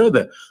at each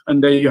other,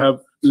 and you have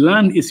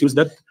land issues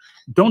that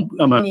don't.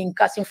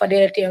 Qasim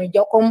Fadera tema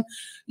jokom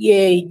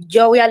ye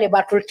jawyale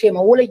batol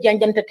tema wala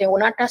janjanta te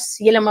wonata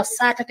yele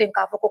masata te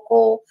ka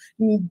ko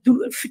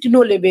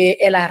fitino lebe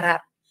LRR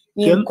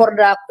ni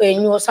korda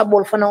ño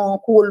sabol fana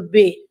ko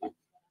be.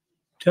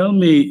 Tell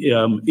me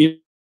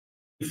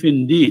if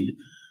indeed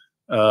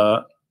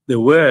there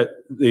were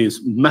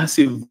these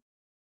massive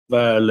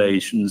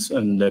violations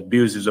and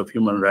abuses of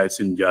human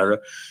rights in Jara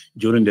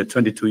during the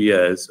 22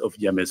 years of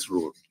Jammeh's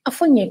rule.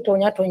 Afonye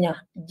tonya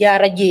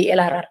Jara je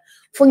LRR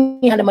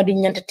fonyi hada madi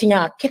nyanta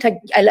tinya keta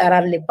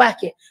LRR le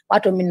bake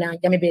wato minna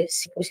Jammeh be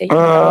sipuse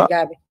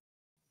gabe.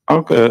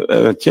 Okay,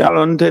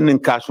 Chialon ten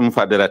Kasum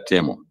Fadera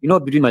temo. You know,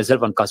 between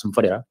myself and Kasum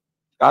Fadera,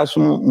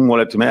 Kasum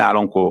moletime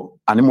alonko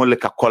animal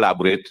ka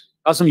collaborate.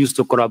 Kasum used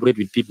to collaborate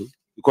with people.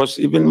 Because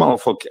even more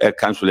for a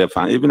council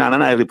fan, even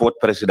another report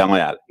president. He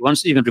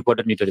once even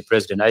reported me to the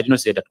president. I did not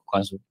say that to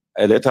council.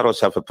 A letter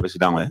of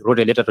president wrote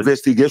a letter to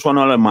investigation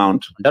all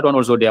amount. That one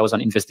also there was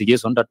an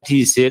investigation that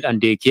he said,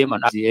 and they came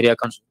and asked the area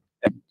council.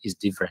 Is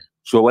different.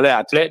 So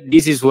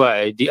this is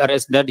why the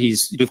arrest that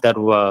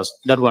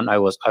that one I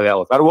was aware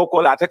of. But apart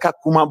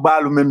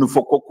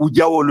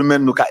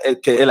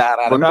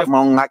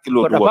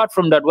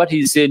from that, what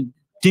he said,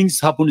 things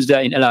happens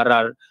there in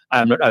LRR.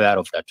 I am not aware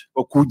of that.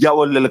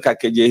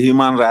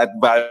 Human rights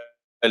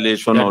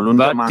violation or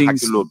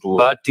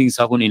bad things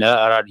happen in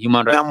LRR.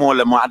 Human rights.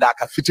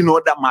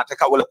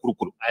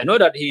 I know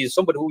that he is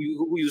somebody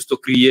who used to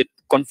create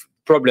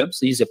problems.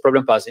 He is a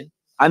problem person.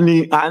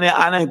 Ani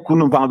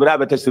kunu pambra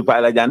testify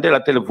la jande la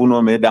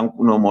telephone me dan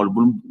kuno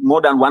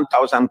more than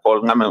 1,000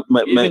 calls.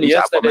 Even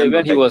yesterday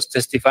when he was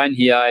testifying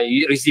here,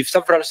 he received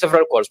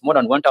several calls, more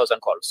than 1,000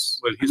 calls.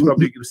 Well, he's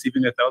probably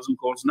receiving 1,000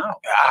 calls now.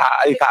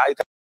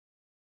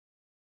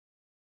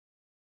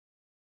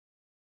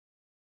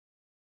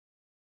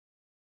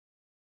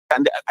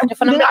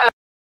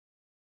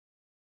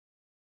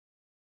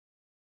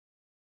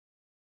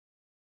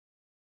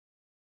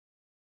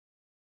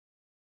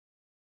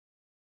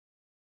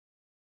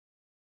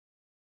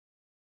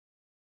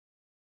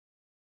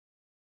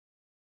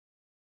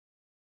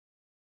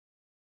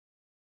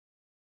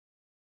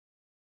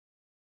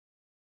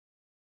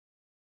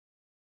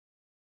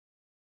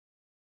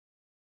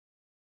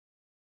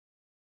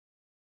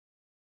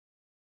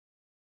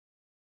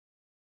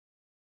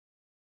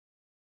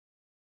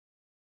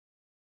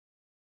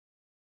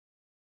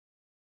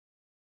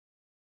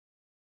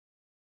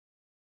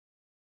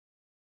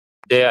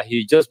 There,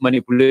 he just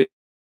manipulated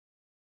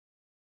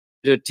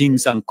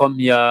things and come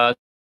here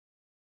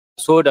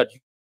so that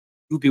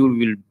you people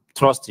will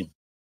trust him.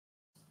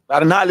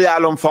 If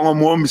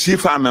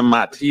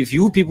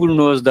you people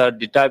knows that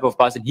the type of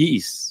person he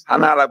is,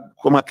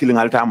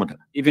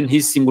 even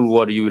his single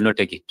word, you will not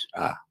take it.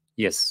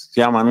 Yes.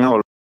 Chairman, I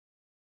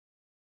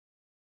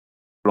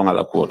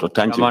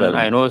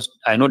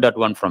know that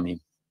one from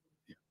him.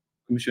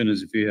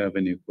 Commissioners, if you have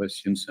any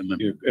questions,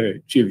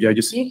 Chief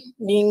Jarjusey.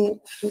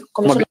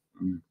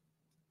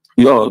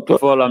 First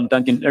of all, I'm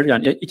thanking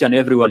each and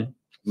everyone.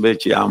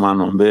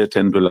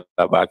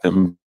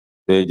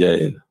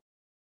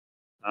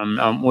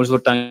 I'm also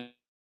thanking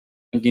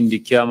the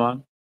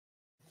chairman.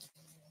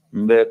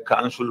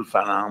 Council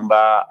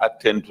fanamba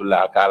attend to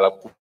la kala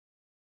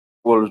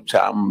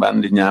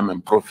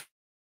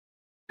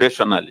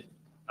professionally.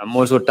 I'm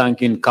also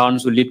thanking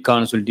lead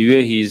council, the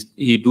way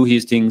he do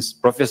his things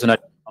professionally.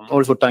 I'm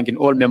also thanking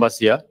all members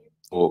here.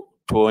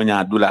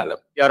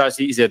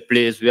 Trrc is a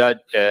place where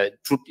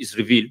truth is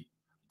revealed.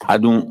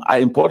 And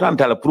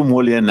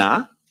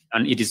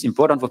it is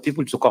important for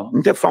people to come.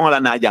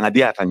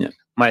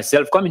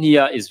 Myself coming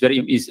here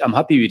I'm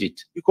happy with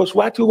it. Because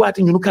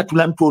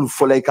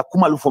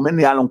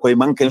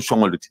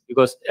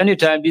because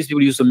anytime these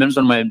people used to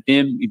mention my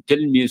name,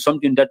 telling me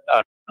something that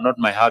are not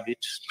my habit.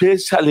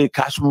 Especially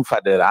Kasum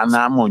Fadera and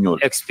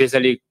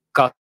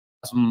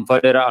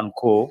Fadera and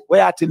Co.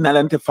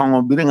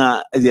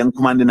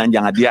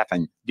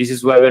 This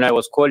is why when I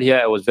was called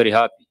here, I was very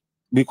happy.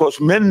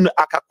 Because men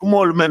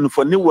akakumol men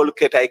for ni wol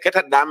keta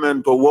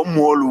damen to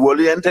womol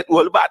woliented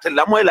wol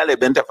batela moila le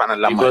bente fana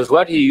lama. Because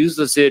what he used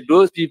to say,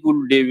 those people,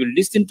 they will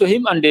listen to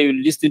him and they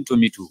will listen to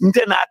me too.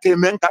 Ntena ate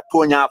men ka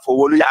tonya for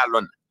wolu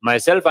yalon.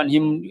 Myself and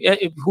him,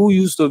 who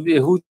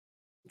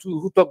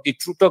talk the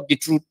truth,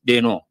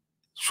 they know.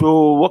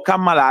 So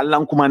wakamala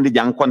alang kumandi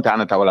jang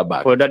kontana tawala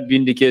ba. For that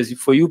being the case,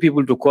 for you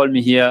people to call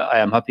me here, I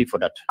am happy for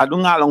that.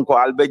 Adunga along ko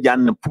albe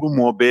jan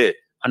prumo be.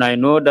 And I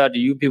know that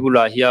you people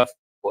are here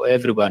for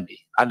everybody.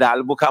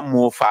 Adal buka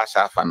mo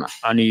fasa fana.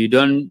 And you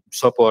don't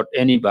support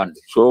anybody.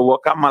 So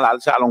wakamal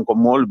alsalon ko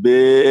mol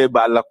be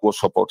bala ko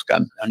support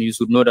kan. And you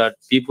should know that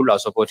people are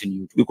supporting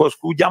you too. Because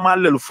ku jamal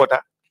lelu fota.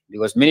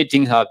 Because many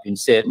things have been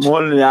said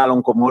Mol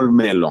yalon ko mol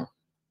melong.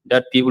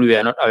 That people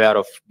were not aware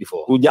of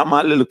before. Ku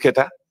jamal lelu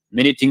keta.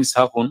 Many things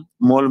happen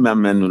Mol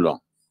menulong.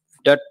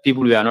 That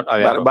people were not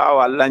aware of. But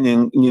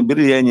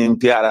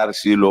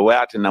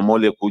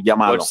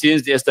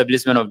since the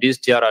establishment of this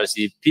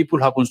TRC, people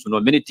happens to know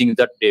many things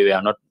that they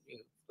were not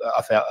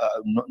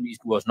it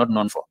was not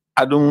known for.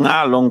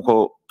 Adunga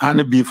lonko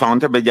hani bi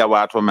fonte be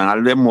jawato men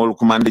alde mol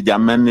kumandi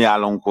jamen ya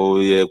lonko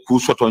ku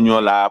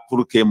sotonyola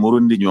pour que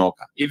murundi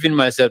nyoka. Even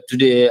myself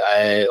today,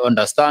 I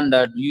understand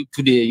that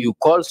you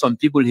call some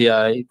people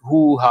here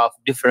who have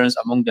difference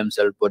among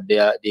themselves, but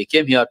they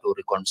came here to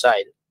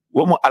reconcile.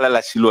 Womo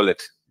alala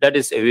silolet. That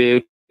is a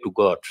way to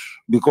God.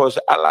 Because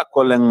Allah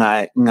calling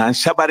ngan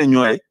sabari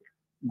nyoy.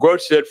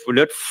 God said,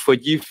 let's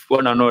forgive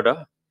one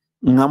another.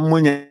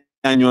 Ngamunya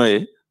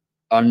nyoy.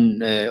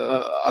 And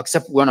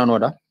accept one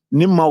another.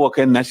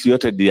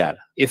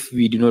 If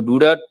we do not do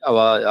that,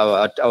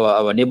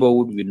 our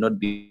neighborhood will not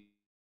be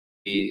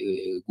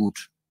good.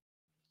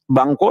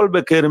 Bankol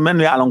be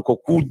kermen yalon ko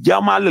ku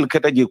jamal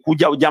ketaje ku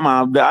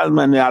jama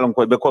almen yalon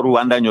ko be ko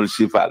Rwanda nyol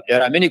sifal.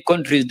 There are many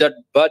countries that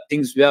bad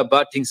things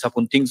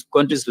happen,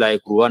 countries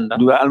like Rwanda,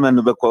 du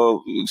almen be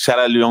ko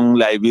Sierra Leone,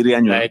 Liberia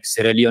nyol, like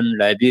Sierra Leone,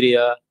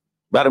 Liberia.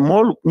 Bar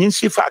mol nyin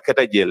sifa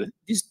ketaje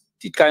this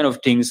kind of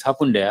things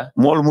happen there.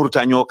 Mol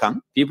murtanyo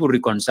kan people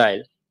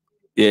reconcile.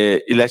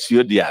 Their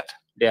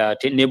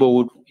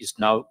neighborhood is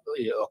now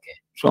okay.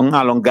 So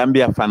ngalong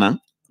Gambia fana.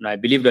 And I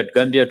believe that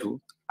Gambia too.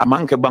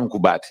 Amanke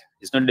banku bat.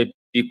 It's not a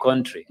big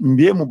country.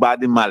 We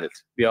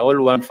are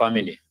all one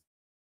family.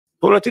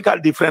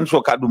 Political difference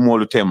okadu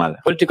molu temal.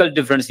 Political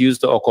difference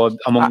used to occur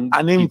among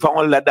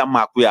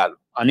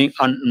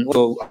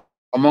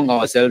among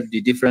ourselves.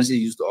 The differences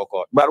used to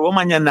occur.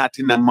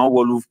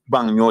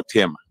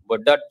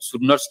 But that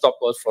should not stop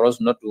us for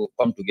us not to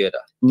come together.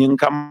 So that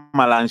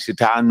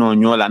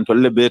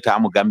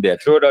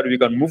we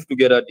can move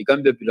together. The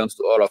Gambia belongs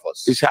to all of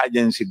us. So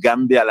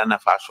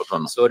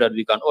that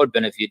we can all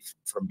benefit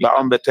from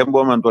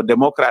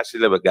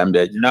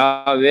it.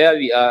 Now where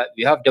we are,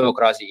 we have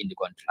democracy in the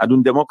country.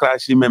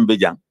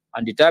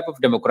 And the type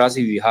of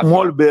democracy we have,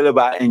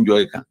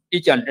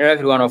 each and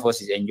every one of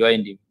us is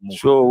enjoying the move.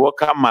 So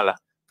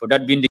for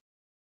that being the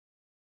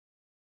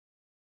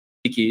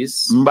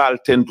case,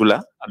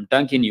 I'm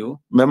thanking you.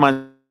 I'm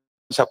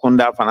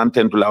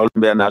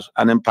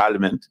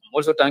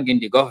also thanking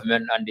the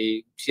government and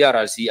the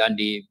TRC and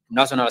the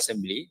National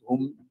Assembly,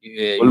 whom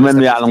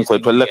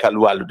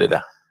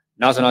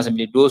National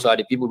Assembly, those are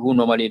the people who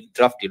normally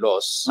draft the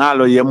laws.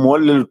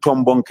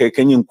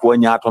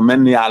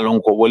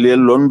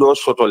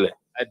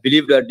 I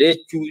believe that they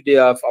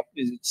have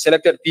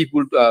selected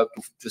people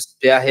to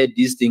spearhead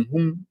this thing,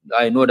 whom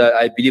I know that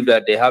I believe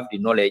that they have the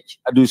knowledge.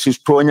 They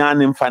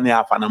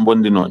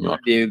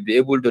will be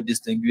able to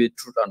distinguish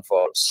truth and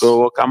false.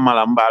 So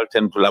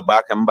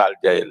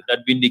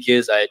that being the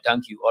case, I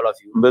thank you, all of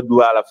you. I'm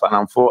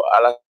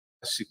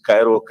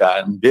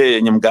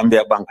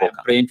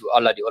praying to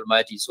Allah the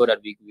Almighty so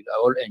that we will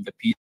all enjoy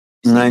peace.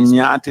 As we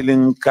are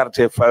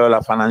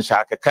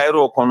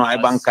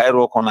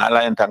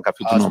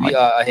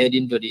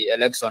heading to the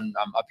election,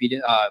 I'm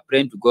appealing,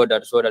 praying to God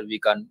that so that we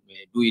can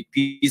do it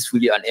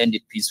peacefully and end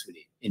it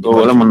peacefully. That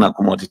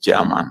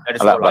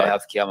is all I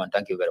have, Chairman.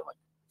 Thank you very much.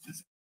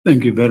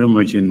 Thank you very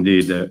much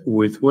indeed.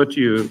 With what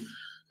you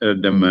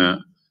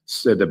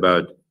said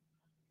about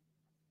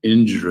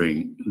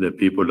injuring the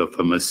people of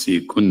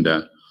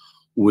Sekunda,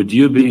 would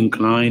you be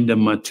inclined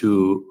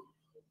to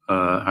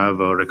have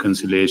a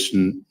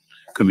reconciliation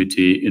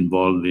committee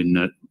involved in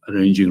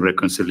arranging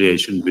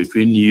reconciliation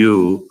between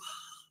you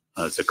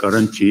as the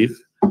current chief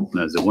and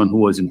as the one who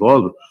was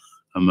involved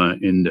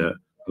in the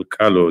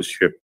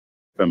fellowship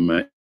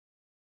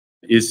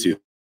issue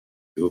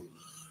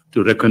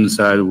to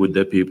reconcile with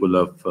the people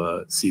of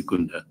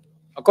Sekunda?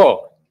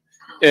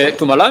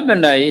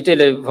 Tumalamena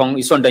itele from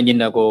isonda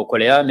nyina ko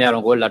kolea me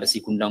alongo la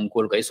Sekunda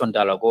ngol ka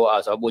isonda la ko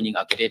asabo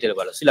nyinga aketele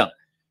bala silang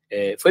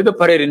foibe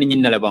parere ni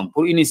nyina la bang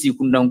pour ini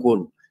Sekunda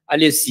ngol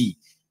ale si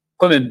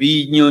comme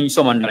bi ñoo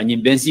somanda ñi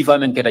ben sifa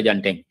men keta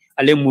janteng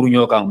ale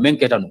murunyo kan men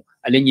ketanu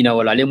ale nyina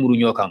wala ale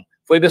murunyo kan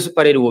foibe su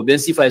parere wo ben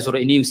sifa soro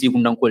ini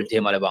Sekunda ngol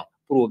tema la bang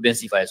pour ben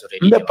sifa soro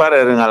ni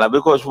parere ngala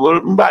because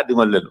mbadi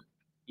ngol.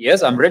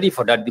 Yes, I'm ready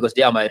for that because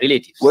they are my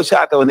relatives.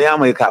 That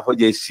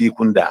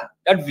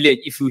village,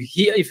 if you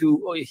hear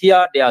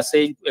they are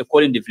saying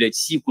calling the village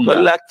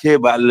Sekunda,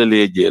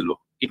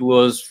 it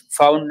was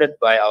founded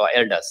by our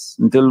elders.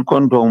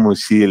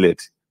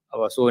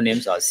 Our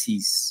surnames are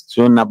Cs.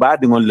 So they are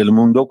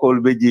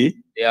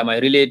my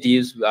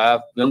relatives. I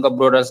have younger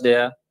brothers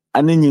there.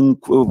 Even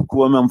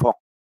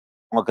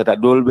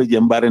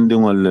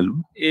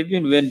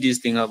when this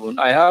thing happened,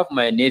 I have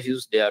my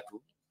nephews there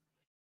too.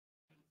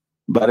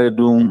 But God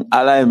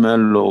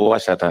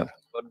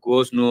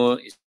goes no,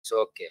 it's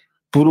okay.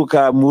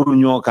 Puruka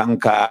murunyo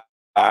kanka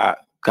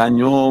Can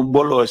you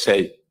bolo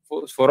say?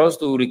 For us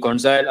to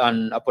reconcile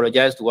and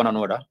apologize to one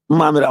another,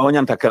 I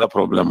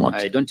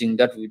don't think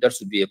that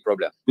should be a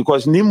problem.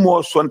 Because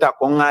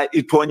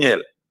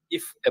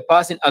if a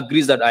person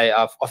agrees that I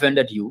have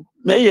offended you,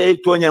 a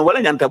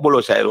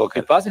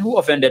person who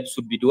offended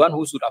should be the one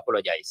who should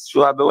apologize.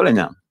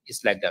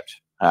 It's like that.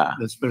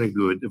 That's very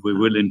good. We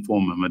will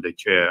inform the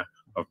chair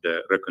of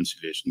the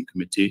Reconciliation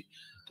Committee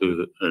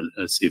to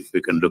see if we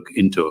can look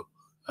into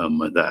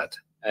that.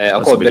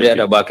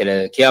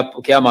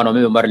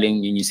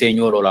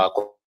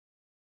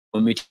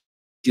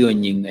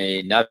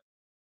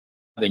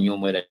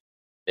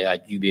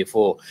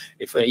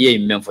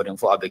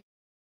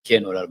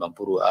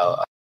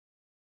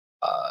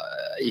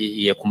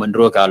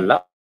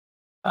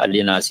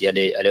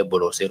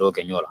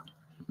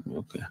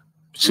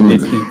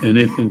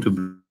 Anything to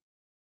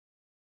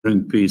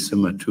bring peace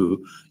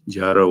to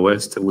Jara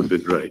West would be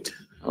great.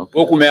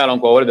 Coming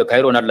all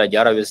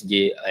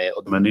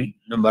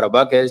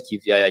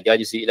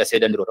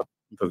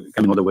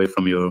the way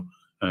from your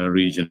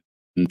region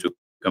to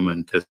come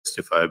and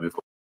testify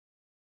before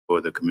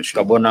the commission.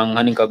 And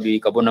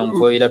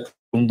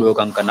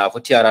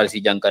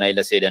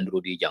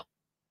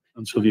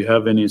so do you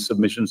have any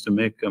submissions to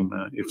make?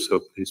 If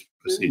so, please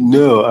proceed.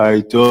 No, I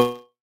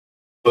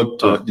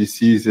thought the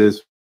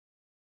Caesars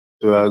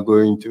were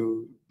going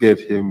to get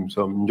him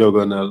some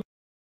juggernaut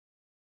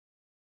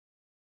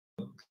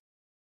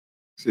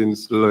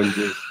since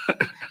lunches.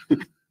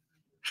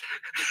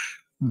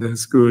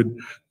 That's good.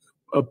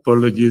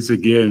 Apologies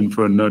again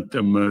for not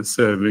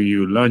serving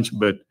you lunch,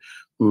 but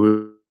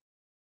we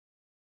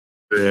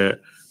were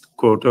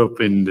caught up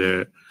in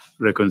the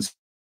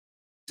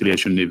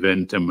reconciliation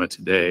event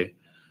today,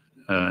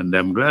 and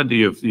I'm glad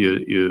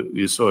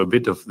you saw a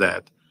bit of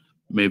that.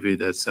 Maybe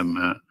that's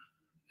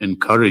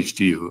encouraged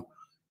you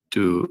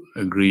to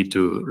agree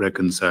to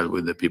reconcile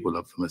with the people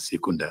of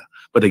Masikunda.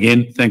 But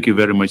again, thank you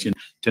very much. In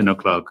 10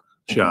 o'clock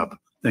sharp.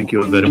 Thank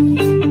you very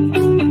much.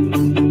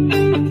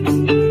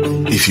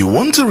 If you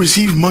want to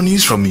receive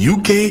monies from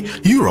UK,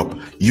 Europe,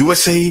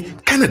 USA,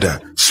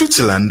 Canada,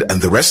 Switzerland,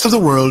 and the rest of the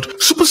world,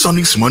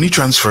 Supersonic's money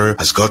transfer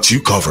has got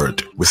you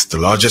covered. With the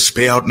largest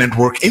payout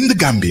network in the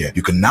Gambia,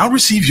 you can now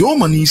receive your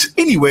monies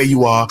anywhere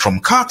you are, from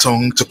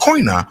Kartong to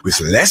Koina, with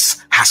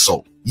less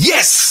hassle.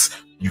 Yes!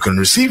 You can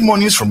receive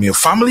monies from your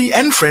family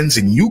and friends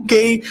in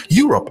UK,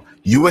 Europe,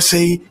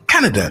 USA,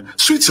 Canada,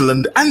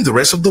 Switzerland, and the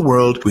rest of the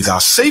world with our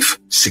safe,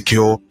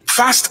 secure,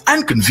 fast,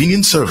 and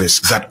convenient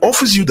service that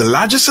offers you the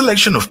largest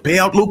selection of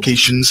payout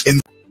locations in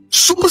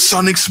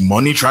Supersonic's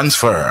money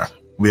transfer.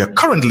 We are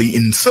currently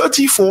in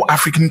 34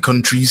 African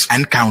countries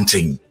and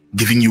counting,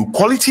 giving you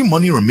quality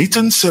money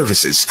remittance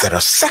services that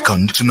are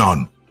second to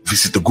none.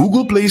 Visit the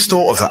Google Play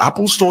Store or the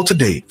Apple Store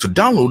today to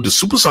download the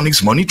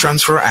Supersonics Money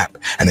Transfer app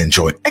and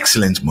enjoy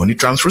excellent money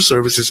transfer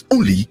services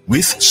only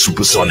with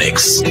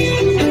Supersonics.